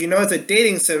 because it's like, it's a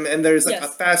dating sim, and there's, like, a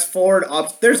fast forward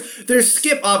there's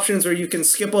skip options where you can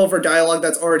skip over dialogue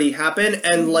that's already happened,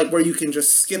 and, like, where you can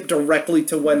just skip directly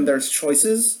to when there's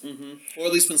choices. Mm-hmm. Or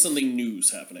at least when something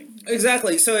new's happening.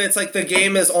 Exactly. So it's like the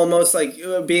game is almost like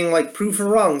being like, prove her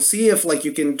wrong. See if like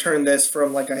you can turn this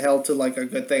from like a hell to like a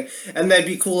good thing. And that'd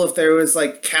be cool if there was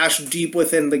like cash deep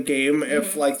within the game,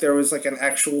 if like there was like an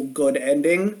actual good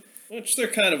ending. Which there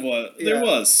kind of was. There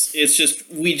was. It's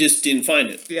just, we just didn't find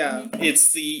it. Yeah.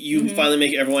 It's you finally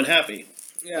make everyone happy.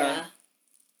 Yeah.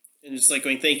 And just like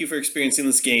going, thank you for experiencing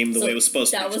this game the way it was supposed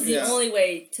to. That was the only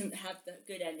way to have the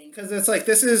good ending. Because it's like,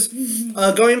 this is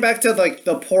going back to like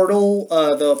the portal,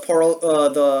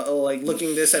 like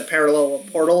looking this at parallel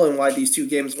Portal and why these two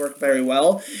games work very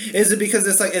well, is it because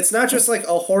it's like, it's not just like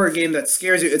a horror game that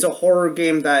scares you, it's a horror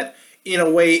game that in a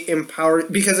way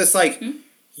empowers, because it's like,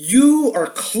 you are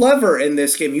clever in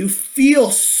this game. You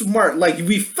feel smart. Like,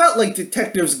 we felt like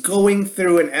detectives going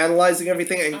through and analyzing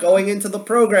everything and going into the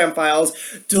program files,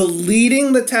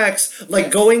 deleting the text,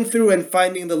 like going through and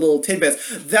finding the little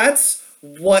tidbits. That's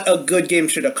what a good game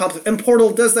should accomplish. And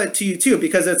Portal does that to you too,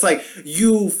 because it's like,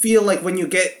 you feel like when you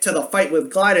get to the fight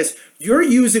with Gladys, you're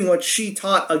using what she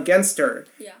taught against her.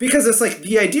 Yeah. Because it's like,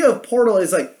 the idea of Portal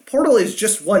is like, Portal is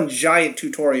just one giant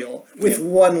tutorial with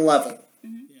one level.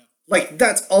 Like,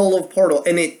 that's all of Portal,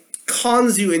 and it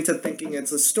cons you into thinking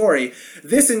it's a story.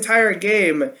 This entire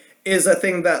game is a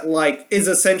thing that, like, is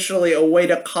essentially a way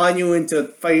to con you into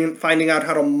finding out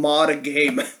how to mod a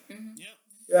game.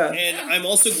 Yeah. And I'm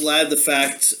also glad the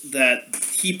fact that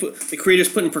the creators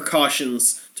put in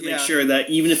precautions to make sure that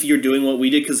even if you're doing what we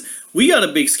did, because we got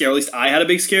a big scare, at least I had a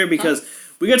big scare, because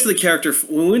we got to the character,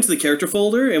 when we went to the character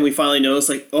folder, and we finally noticed,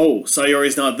 like, oh,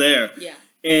 Sayori's not there. Yeah.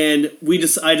 And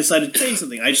I decided to change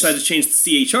something. I decided to change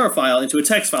the CHR file into a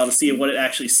text file to see what it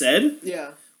actually said.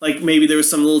 Yeah. Like, maybe there was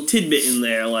some little tidbit in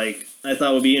there, like, I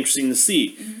thought would be interesting to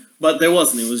see. But there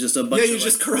wasn't. It was just a bunch of... Yeah, you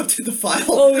just corrupted the file.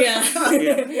 Oh, yeah.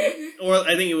 Or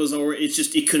I think it was, or it's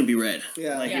just, it couldn't be read.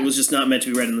 Yeah. Like, it was just not meant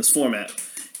to be read in this format.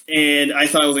 And I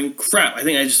thought, crap, I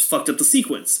think I just fucked up the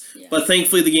sequence. Yeah. But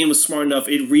thankfully the game was smart enough,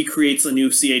 it recreates the new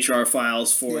CHR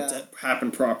files for it to happen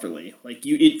properly. Like,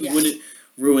 it wouldn't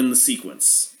ruin the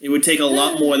sequence. It would take a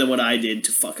lot more than what I did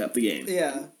to fuck up the game.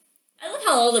 Yeah. I love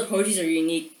how all the poetries are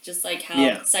unique, just like how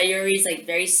Sayori's like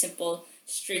very simple,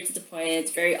 straight to the point,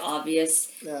 it's very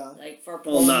obvious. Yeah. Like for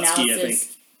poem analysis. I think.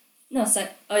 No, sorry,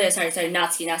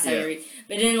 Natsuki, not Sayori. Yeah.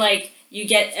 But then like you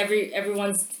get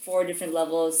everyone's 4 different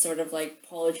levels, sort of like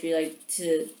poetry, like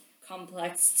to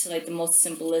complex to like the most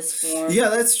simplest form. Yeah,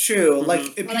 that's true.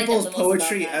 Like if people's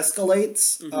poetry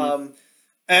escalates,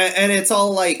 and it's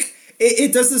all like.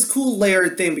 It does this cool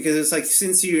layered thing, because it's like,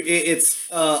 since it's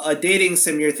a dating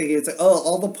sim, you're thinking it's like, oh,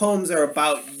 all the poems are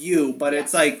about you, but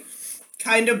it's like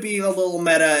kind of being a little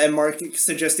meta, and Mark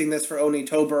suggesting this for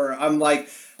Onitober. I'm like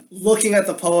looking at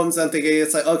the poems and thinking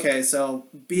it's like, okay, so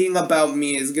being about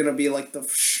me is gonna be like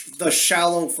the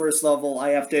shallow first level I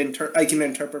have to I can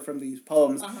interpret from these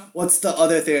poems. What's the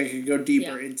other thing I could go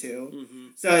deeper into?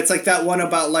 So it's like that one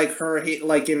about like her hate,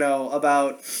 like,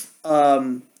 about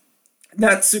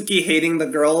Natsuki hating the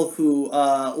girl who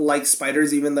likes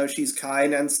spiders even though she's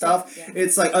kind and stuff.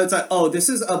 It's like, oh, this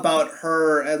is about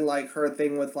her and like her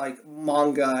thing with like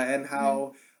manga and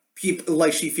how people,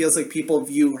 like, she feels like people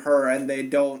view her and they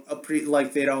don't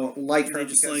they don't like her. They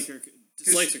dislikes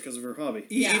her because of her hobby.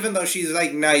 Even though she's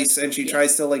like nice and she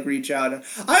tries to like reach out.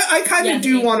 I kind of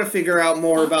do want to figure out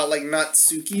more about like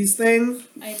Natsuki's thing.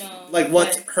 I know. Like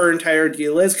what her entire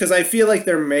deal is, because I feel like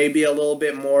there may be a little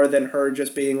bit more than her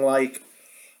just being like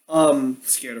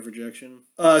scared of rejection.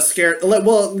 Not scared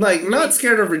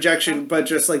of rejection, but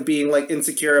just like being like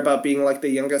insecure about being like the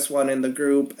youngest one in the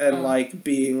group and like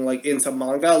being like into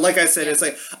manga. Like I said, it's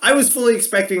like I was fully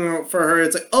expecting for her.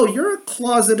 It's like, oh, you're a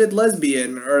closeted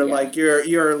lesbian, or like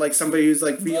you're like somebody who's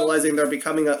like realizing they're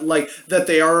becoming that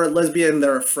they are a lesbian.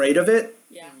 They're afraid of it.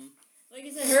 Yeah, like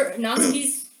I said,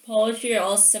 Natsuki's poetry are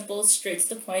all simple, straight to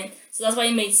the point. So that's why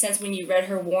it made sense when you read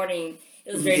her warning.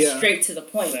 It was very straight to the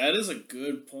point. That is a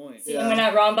good point. See, am I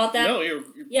not wrong about that? No, you're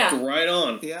right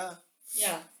on. Yeah.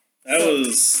 Yeah.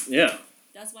 That's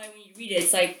why when you read it,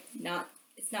 it's like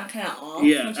it's not kind of off.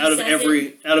 Yeah, out of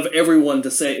everyone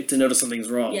to notice something's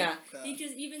wrong. Yeah,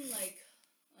 because even like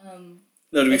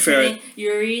no, to be fair,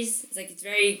 Yuri's, it's like it's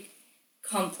very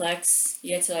complex.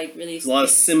 You get to like really. There's a lot of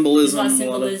symbolism. There's a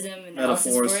lot of symbolism and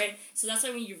analysis for it. So that's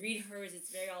why when you read hers, it's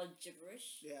very all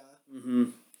gibberish. Yeah.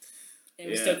 And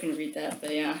we still couldn't read that,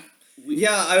 but yeah.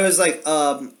 Yeah, I was like,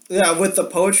 with the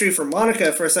poetry for Monica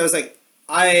at first, I was like,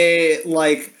 I didn't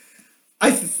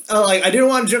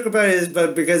want to joke about it,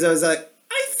 but because I was like,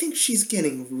 I think she's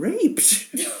getting raped.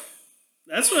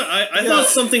 That's what I thought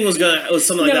something was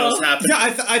something like that was happening.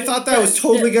 Yeah, I thought that was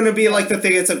totally gonna be like the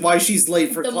thing. It's like why she's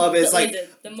late for club is like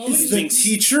the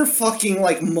teacher fucking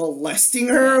like molesting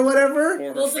her or whatever.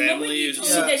 Or her family. The moment you told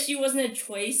me that she wasn't a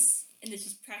choice and that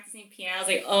she's practicing piano, I was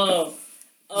like, oh.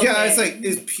 Okay. Yeah, it's like,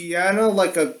 is piano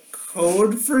like a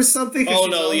code for something? Oh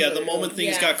no, yeah. The moment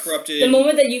things got corrupted, the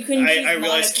moment that you couldn't, I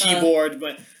realized keyboard,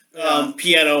 but.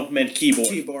 Piano meant keyboard.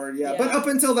 Keyboard, yeah. But up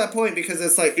until that point, because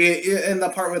it's like in the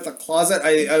part with the closet,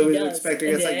 I was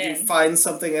expecting it's like you find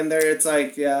something in there. It's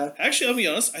like Actually, I'll be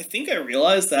honest. I think I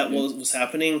realized that what was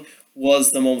happening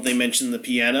was the moment they mentioned the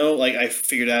piano. Like I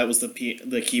figured out it was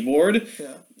the keyboard.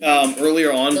 Yeah.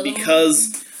 Earlier on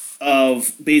because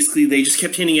of basically they just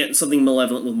kept hinting at something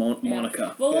malevolent with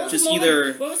Monica. What was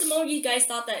the moment you guys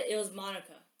thought that it was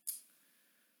Monica?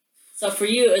 So for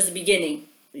you, it was the beginning.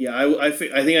 Yeah, I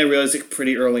think I realized it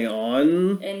pretty early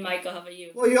on. And Michael, how about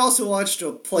you? Well, you also watched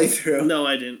a playthrough. No,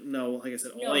 I didn't. No, like I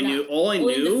said, all I knew,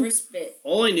 the first bit.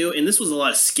 All I knew, and this was a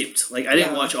lot of skipped. Like I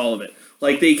didn't watch all of it.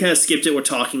 Like they kind of skipped it. We're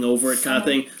talking over it, kind of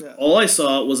thing. Yeah. All I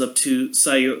saw was up to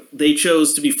Sayuri. They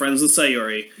chose to be friends with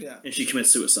Sayuri, and she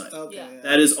commits suicide. Okay, yeah.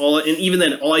 That is all. And even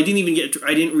then, I didn't even get.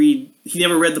 I didn't read. He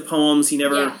never read the poems. He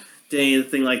never did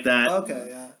anything like that. Okay,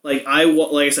 yeah. Like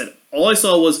I said, all I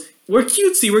saw was we're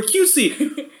cutesy.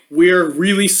 We're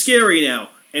really scary now.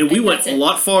 And we went a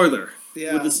lot farther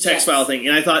with this text file thing.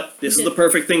 And I thought, this is the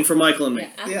perfect thing for Michael and me. Yeah,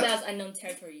 after that was unknown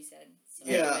territory, you said.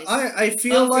 So yeah, I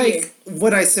feel like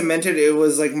when I cemented it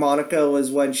was like Monica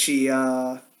was when she...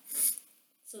 So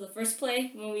the first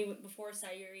play, before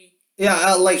Sayuri... Yeah,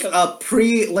 I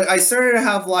started to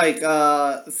have, like,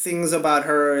 things about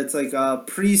her, it's like,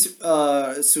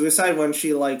 suicide when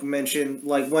she, like, mentioned,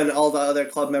 like, when all the other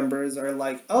club members are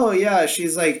like, oh, yeah,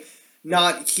 she's, like...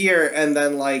 not here, and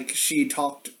then like she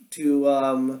talked to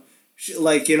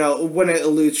when it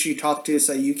alludes she talked to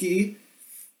Sayuri.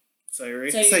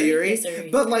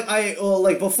 But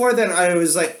like before then I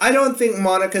was like I don't think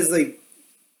Monica's like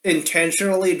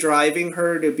intentionally driving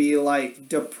her to be like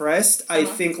depressed. I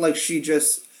think like she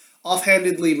just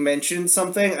offhandedly mentioned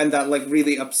something and that like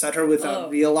really upset her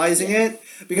without realizing it,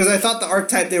 because I thought the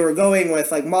archetype they were going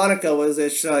with like Monica was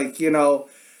it's like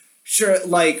sure,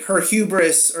 like, her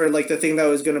hubris, or, like, the thing that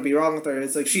was gonna be wrong with her,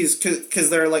 it's like, she's, because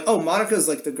they're like, oh, Monica's,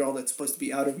 like, the girl that's supposed to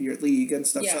be out of your league and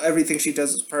stuff, so everything she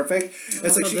does is perfect.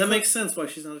 It's like that makes sense why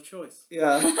she's not a choice.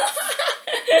 Yeah.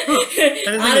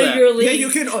 Out of your league. Yeah, you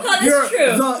can,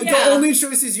 the only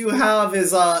choices you have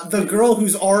is, the girl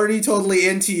who's already totally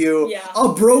into you,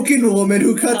 a broken woman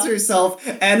who cuts herself,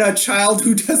 and a child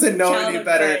who doesn't know any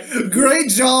better. Great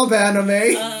job, anime!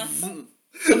 I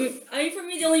mean, for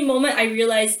me, the only moment I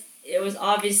realized it was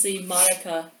obviously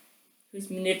Monica who's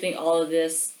manipulating all of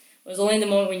this. It was only the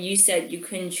moment when you said you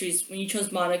couldn't choose, when you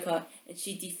chose Monica and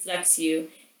she deflects you,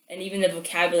 and even the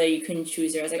vocabulary you couldn't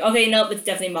choose her. I was like, okay, nope, it's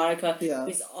definitely Monica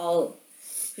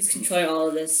who's controlling all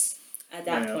of this at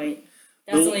that point.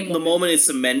 That's the only moment. The moment it's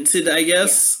cemented, I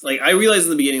guess. Like I realized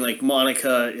in the beginning, like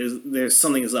Monica there's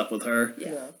something is up with her.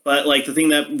 Yeah. But like the thing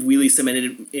that really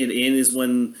cemented it in is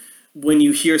when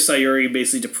you hear Sayuri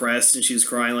basically depressed and she's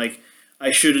crying, like I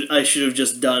should have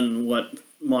just done what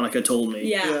Monica told me.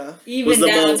 Yeah. Even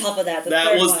that on top of that.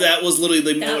 That was literally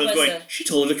the moment of going, she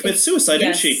told her to commit suicide,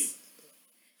 didn't she?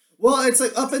 Well, it's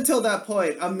like up until that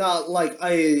point, I'm not like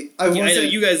I wasn't. I know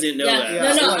you guys didn't know that.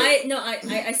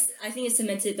 I think it's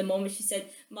cemented the moment she said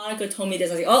Monica told me this.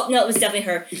 I was like, oh no, it was definitely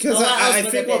her. Because I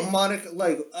think what Monica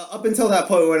up until that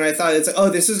point when I thought it's like,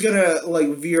 oh, this is gonna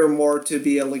like veer more to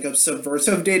be a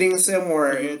subversive dating sim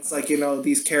where it's like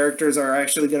these characters are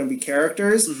actually gonna be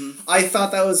characters. I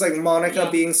thought that was like Monica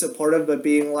being supportive but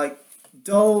being like,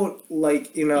 don't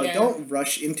don't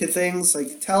rush into things.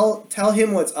 Like tell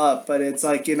him what's up, but it's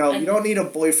like you don't need a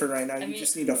boyfriend right now. You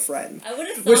just need a friend. I would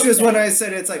have. Which is when I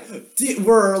said it's like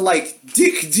we're like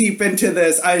dick deep into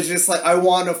this. I was just like I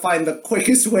want to find the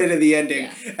quickest way to the ending,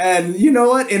 and you know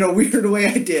what? In a weird way,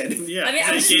 I did. Yeah,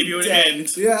 I gave you an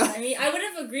end. Yeah. I mean, I would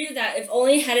have agreed with that if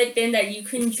only had it been that you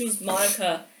couldn't choose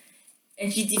Monica,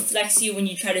 and she deflects you when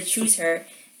you try to choose her,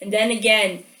 and then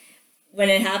again. When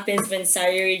it happens, when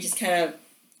Sayuri just kind of,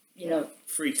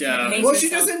 freaked out. Well, she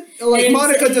doesn't,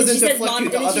 Monica doesn't deflect you,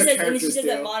 the other characters and she said do.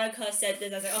 that Monica said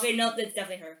this, I was like, okay, nope, that's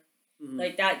definitely her.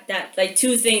 Like, that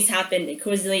two things happened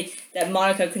coincidentally that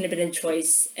Monica couldn't have been in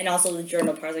choice, and also the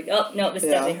journal part, I was like, oh, no, it's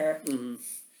definitely her.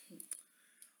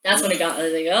 That's when it got, I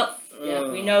was like, oh, yeah,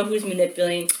 we know who's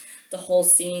manipulating the whole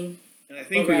scene. And I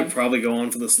think we could probably go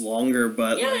on for this longer,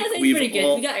 but yeah, I think it's pretty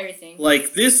good. We got everything.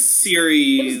 Like this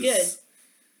series, it was good.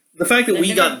 The fact that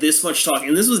we got this much talking,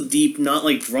 and this was deep, not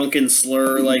like drunken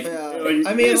slur, like... Yeah.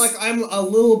 I mean, like, I'm a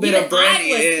little bit of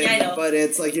brandy in, but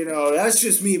it's like, that's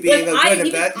just me being a good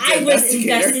investigator. I was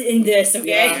invested in this,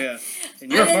 okay? Yeah.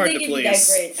 And you're hard to please.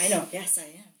 That great. I know, yes, I am.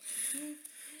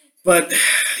 But,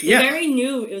 yeah. I already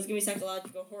knew it was going to be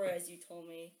psychological horror, as you told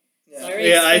me.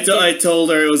 Yeah, so I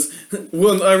told her it was...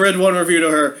 Well, I read one review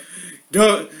to her.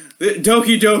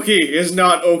 Doki Doki is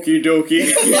not Okie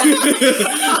Dokie.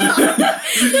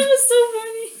 That was so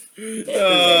funny.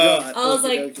 I was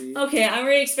like, okay, I'm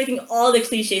really expecting all the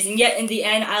cliches, and yet in the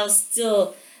end, I was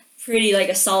still pretty like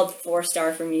a solid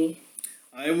 4-star for me.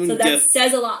 So that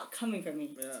says a lot coming from me.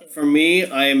 Yeah. Too. For me,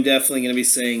 I am definitely going to be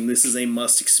saying this is a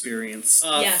must experience.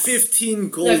 Yes. 15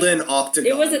 golden octagons.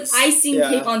 It was an icing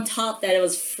cake on top that it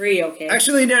was free, okay?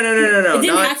 Actually, no. It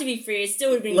didn't have to be free. It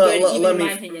still would have been good, even in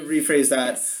my opinion. Let me rephrase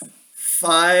that. Yes.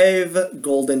 5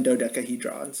 golden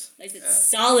dodecahedrons. Like it's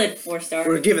solid 4-star.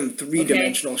 We're given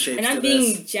 3-dimensional shapes. And I'm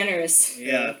being generous.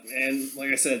 Yeah, and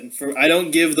like I said, I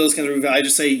don't give those kinds of reviews. I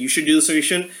just say you should do this or you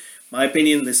shouldn't. My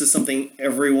opinion, this is something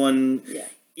everyone. Yeah.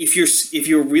 If you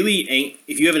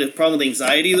have a problem with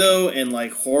anxiety though and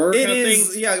like horror kind of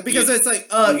things, because it's like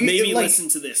maybe listen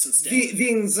to this instead. The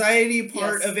anxiety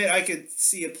part of it, I could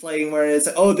see it playing where it's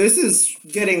this is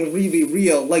getting really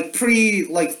real, like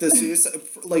pre-suicide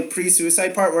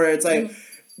part where it's like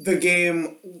the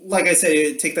game, like I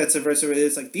said, take that subversive.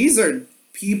 It's like these are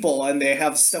people and they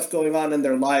have stuff going on in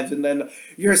their lives, and then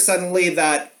you're suddenly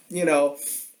that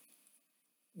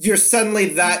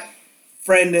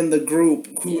friend in the group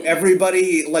who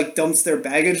everybody like dumps their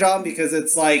baggage on because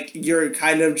it's like you're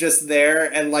kind of just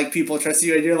there and like people trust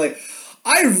you and you're like,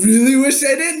 I really wish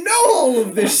I didn't know all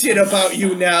of this shit about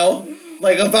you now,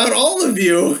 like about all of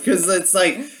you, because it's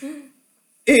like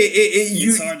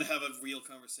it's hard to have a real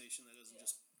conversation that doesn't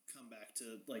just come back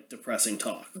to like depressing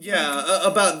talk. Yeah,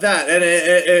 about that, and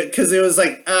because it was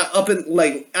like up in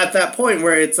like at that point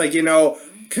where it's like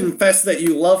confess that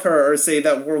you love her or say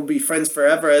that we'll be friends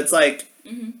forever. It's like.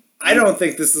 I don't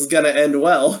think this is gonna end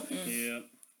well. Yeah.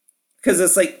 Because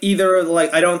it's like either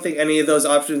like I don't think any of those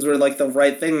options were like the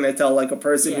right thing to tell like a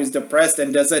person who's depressed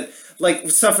and doesn't like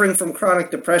suffering from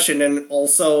chronic depression and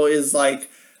also is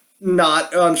like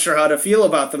not unsure how to feel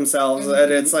about themselves,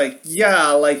 and it's like this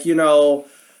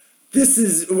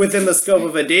is within the scope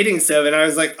of a dating sim, and I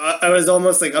was like I was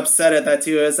almost like upset at that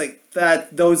too. It's like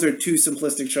that those are two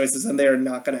simplistic choices and they are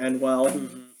not gonna end well.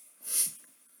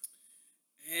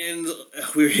 And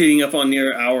we're hitting up on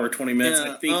near hour 20 minutes.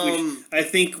 Yeah, I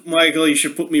think Michael, you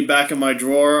should put me back in my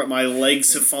drawer. My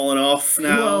legs have fallen off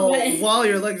now. Well, while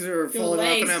your legs are falling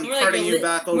off, and I'm carting you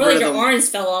back over to your arms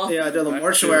fell off. Yeah, to the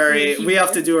mortuary. We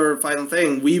have to do our final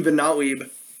thing: weeb and not weeb.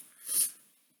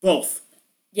 Both.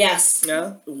 Yes.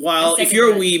 Yeah. While if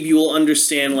you're a weeb, you will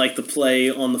understand like the play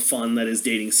on the fun that is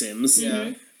dating sims.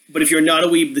 Yeah. But if you're not a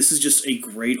weeb, this is just a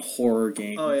great horror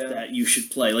game that you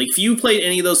should play. Like, if you played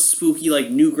any of those spooky, like,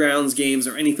 Newgrounds games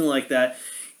or anything like that,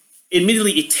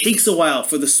 admittedly, it takes a while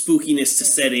for the spookiness to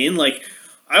set in. Like,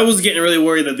 I was getting really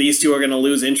worried that these two are going to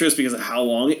lose interest because of how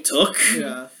long it took.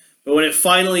 Yeah. But when it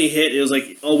finally hit, it was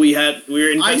like, we were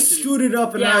invested. I scooted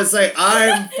up and I was like,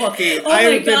 I've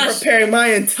been preparing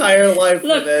my entire life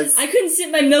for this. I couldn't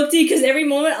sip my milk tea because every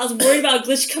moment I was worried about a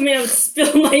glitch coming, I would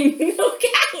spill my milk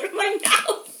out of my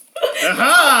mouth.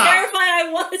 How terrified I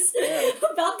was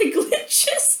about the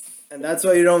glitches. And that's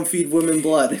why you don't feed women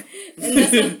blood.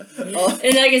 And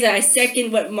like I said, I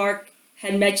second what Mark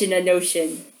had mentioned, a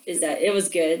notion, is that it was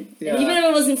good. Yeah. And even if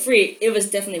it wasn't free, it was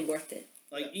definitely worth it.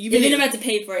 Like even if I had to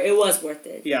pay for it, it was worth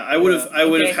it. Yeah, I would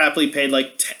have happily paid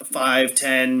like 5,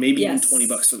 10, maybe even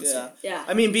 $20 for this. Yeah.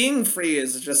 I mean, being free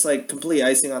is just like complete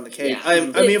icing on the cake. Yeah.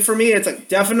 I mean, for me, it's like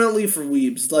definitely for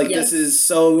weebs. Like this is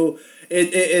so.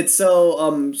 It's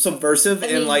so subversive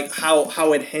in like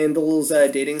how it handles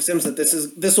dating sims that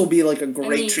this will be like a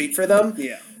great treat for them.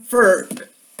 Yeah.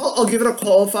 I'll give it a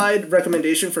qualified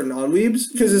recommendation for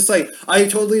non-weebs because it's like I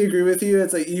totally agree with you.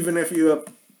 It's like even if you have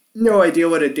no idea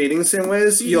what a dating sim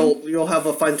is, you'll have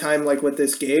a fun time like with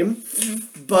this game.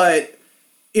 But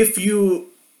if you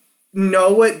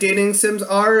know what dating sims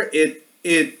are,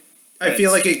 I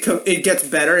feel like it gets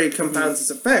better. It compounds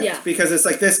its effect because it's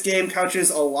like this game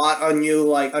couches a lot on you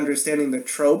like understanding the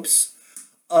tropes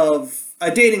of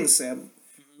a dating sim.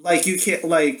 Like you can't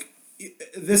like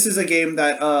this is a game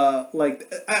that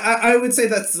like I would say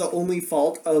that's the only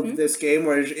fault of this game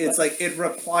where it's like it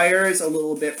requires a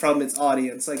little bit from its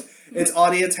audience. Like its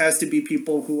audience has to be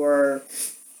people who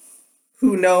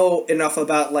know enough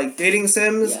about like dating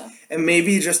sims and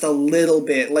maybe just a little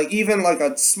bit, like even like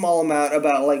a small amount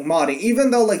about like modding,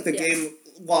 even though like the game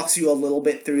walks you a little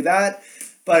bit through that.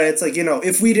 But it's like,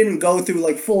 if we didn't go through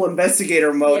like full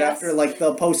investigator mode after like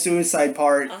the post-suicide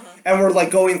part, and we're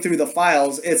like going through the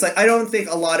files, it's like I don't think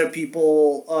a lot of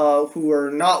people who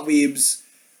are not weebs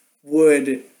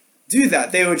would do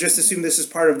that. They would just assume this is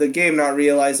part of the game, not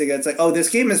realizing it's like, oh, this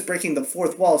game is breaking the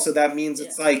fourth wall, so that means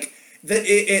it's like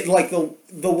the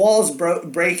walls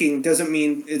breaking doesn't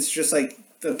mean it's just like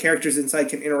the characters inside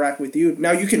can interact with you.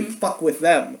 Now you can fuck with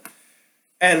them.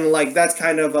 And, like, that's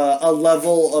kind of a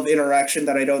level of interaction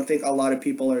that I don't think a lot of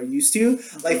people are used to.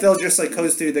 Like, they'll just, like,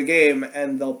 coast through the game,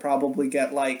 and they'll probably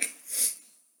get, like,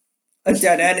 a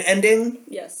dead-end ending.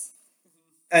 Yes.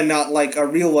 And not, like, a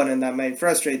real one, and that might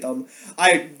frustrate them.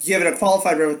 I give it a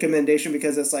qualified recommendation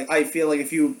because it's, like, I feel like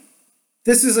if you...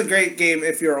 This is a great game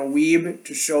if you're a weeb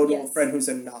to show to a friend who's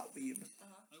a not weeb.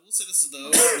 I will say this,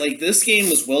 though. Like, this game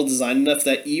was well-designed enough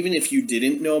that even if you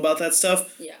didn't know about that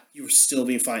stuff... Yeah. You were still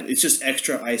being fine. It's just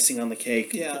extra icing on the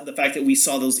cake. Yeah. The fact that we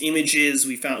saw those images,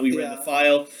 we read the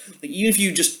file. Like, even if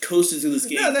you just coasted through this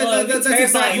game, that's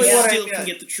exactly you what still can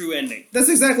get the true ending. That's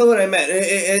exactly what I meant.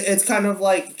 It's kind of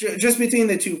like, just between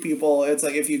the two people, it's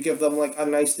like if you give them, like, a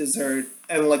nice dessert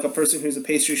and, like, a person who's a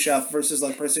pastry chef versus,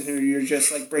 like, a person who you're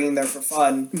just, like, bringing there for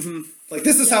fun. Mm-hmm. Like,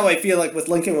 this is how I feel, like, with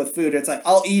Lincoln with food. It's like,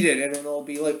 I'll eat it, and it'll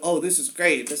be like, oh, this is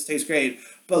great. This tastes great.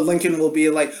 But Lincoln will be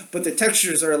like, but the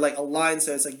textures are, like, aligned,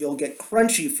 so it's like, you'll get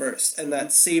crunchy first, and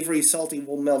that savory, salty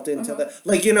will melt into the...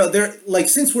 Like, they're... Like,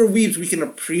 since we're weebs, we can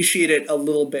appreciate it a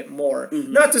little bit more.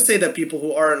 Mm-hmm. Not to say that people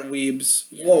who aren't weebs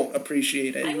won't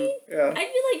appreciate it. I mean, I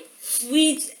feel like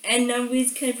weebs and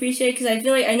non-weebs can appreciate it, because I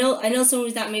feel like I know someone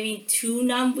who's not maybe too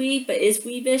non-weeb, but is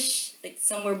weebish, like,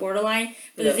 somewhere borderline.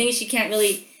 But the thing is, she can't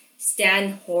really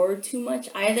stand horror too much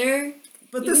either.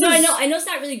 But this I know it's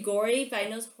not really gory, but I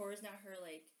know horror's not her,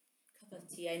 like, cup of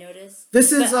tea, I noticed.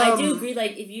 I do agree,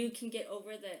 like, if you can get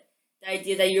over the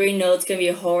idea that you already know it's gonna be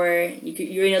a horror, you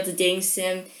already know it's a dating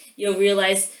sim, you'll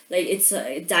realize, like, it's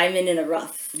a diamond in a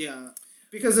rough. Yeah.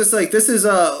 Because it's like, this is,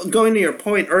 going to your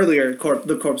point earlier,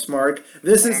 the Corpse Mark,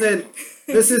 this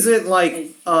isn't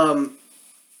like,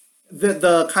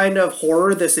 the kind of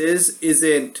horror this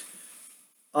isn't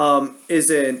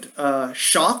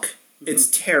shock, it's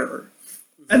terror.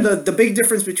 And the big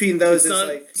difference between those is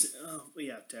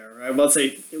terror. I wouldn't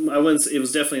say it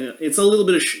was definitely. It's a little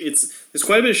bit of there's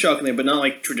quite a bit of shock in there, but not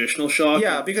like traditional shock.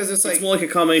 Yeah, because it's more like a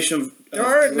combination of there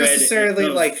aren't necessarily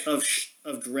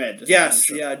of dread. Yes,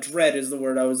 dread is the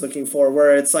word I was looking for.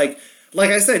 Where it's like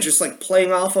I said, just like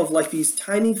playing off of like these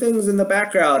tiny things in the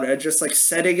background and just like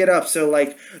setting it up. So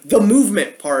like the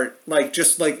movement part, like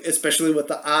just like especially with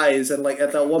the eyes and like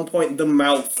at that one point the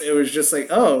mouth, it was just like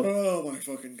oh my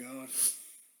fucking god.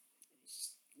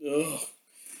 Ugh.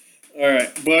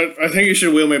 Alright, but I think you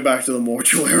should wheel me back to the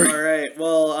mortuary. Alright,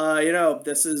 well,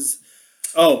 this is...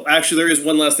 Oh, actually, there is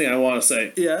one last thing I want to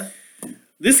say. Yeah?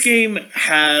 This game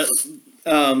has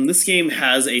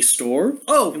a store.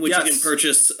 Oh, in which you can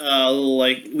purchase,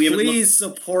 Please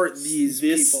support these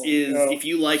people. If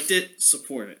you liked it,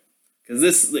 support it.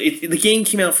 Because the game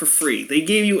came out for free. They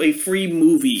gave you a free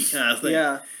movie kind of thing.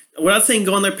 Yeah. We're not saying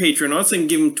go on their Patreon. We're not saying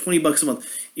give them $20 a month.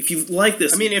 If you like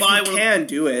this, I mean, if you can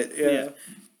do it, yeah.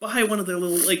 Buy one of their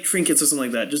little like trinkets or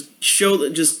something like that. Just show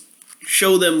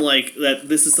them like that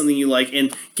this is something you like,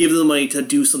 and give them the money to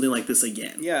do something like this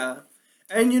again. Yeah.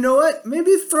 And you know what?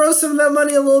 Maybe throw some of that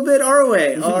money a little bit our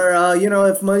way. Or,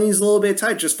 if money's a little bit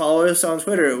tight, just follow us on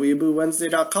Twitter at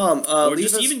weeboowednesday.com. Or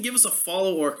just even give us a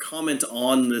follow or comment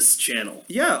on this channel.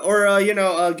 Yeah, or,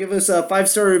 give us a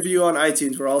 5-star review on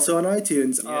iTunes. We're also on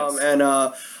iTunes. Yes.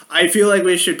 I feel like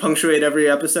we should punctuate every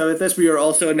episode with this. We are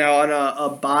also now on a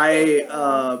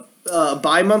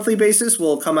bi-monthly basis.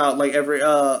 We'll come out like every...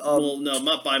 well, no,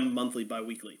 not bi-monthly,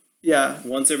 bi-weekly. Yeah.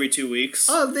 Once every 2 weeks.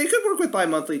 They could work with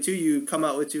bi-monthly too. You come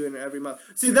out with 2 in every month.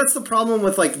 See, that's the problem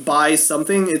with like buy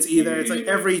something. It's either it's like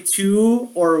every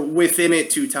 2 or within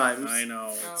it 2 times. I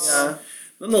know. Yeah.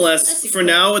 Nonetheless, for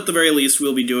now, at the very least,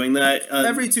 we'll be doing that.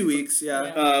 Every 2 weeks,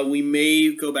 yeah. We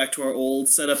may go back to our old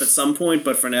setup at some point,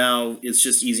 but for now, it's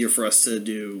just easier for us to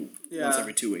do once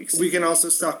every 2 weeks. We can also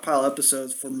stockpile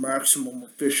episodes for maximum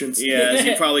efficiency. Yeah, as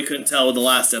you probably couldn't tell with the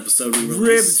last episode we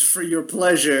released. Ribbed for your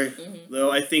pleasure. Mm-hmm.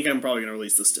 Though I think I'm probably going to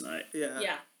release this tonight.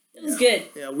 Yeah. It was good.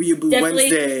 Yeah, Weeaboo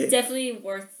Wednesday. Definitely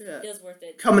worth it. It was worth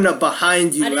it. Coming up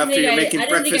behind you after you're making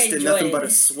breakfast in nothing but a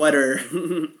sweater.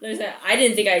 I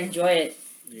didn't think I'd enjoy it.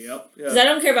 Yep. Because I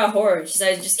don't care about horror.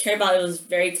 I just care about it was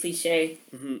very cliche.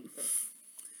 Mm-hmm.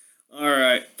 All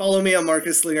right. Follow me on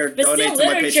Marcus Slinger. But donate still, to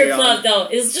my literature Patreon. club though.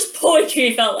 It's just poetry.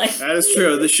 It felt like. That is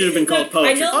true. This should have been called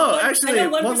poetry. Actually,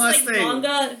 one last thing.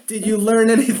 Manga. Did you learn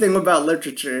anything about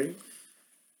literature?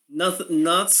 Nothing.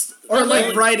 Or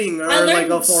like writing, or like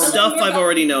a form. Stuff I've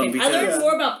already known. I learned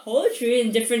more about poetry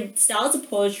and different styles of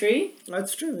poetry.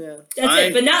 That's true. Yeah. That's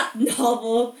it, but not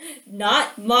novel,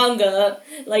 not manga,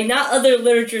 like not other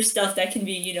literature stuff that can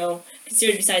be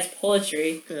considered besides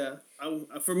poetry. Yeah.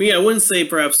 For me, I wouldn't say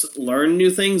perhaps learn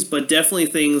new things, but definitely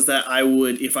things that I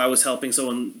would, if I was helping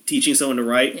someone, teaching someone to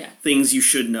write, things you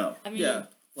should know. I mean,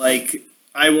 like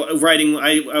I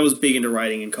was big into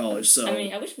writing in college, so. I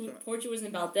mean, I wish poetry wasn't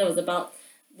about that. It was about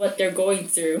what they're going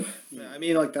through. Yeah, I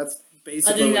mean, like that's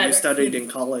basically what you studied in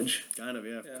college. Kind of,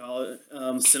 yeah. College,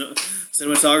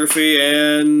 cinematography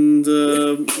and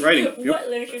writing. What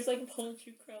literature is like a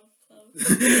poetry club?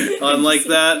 Unlike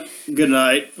that, good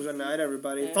night. Good night,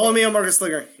 everybody. Follow me on Marcus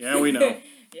Slinger. Yeah, we know.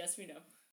 Yes, we know.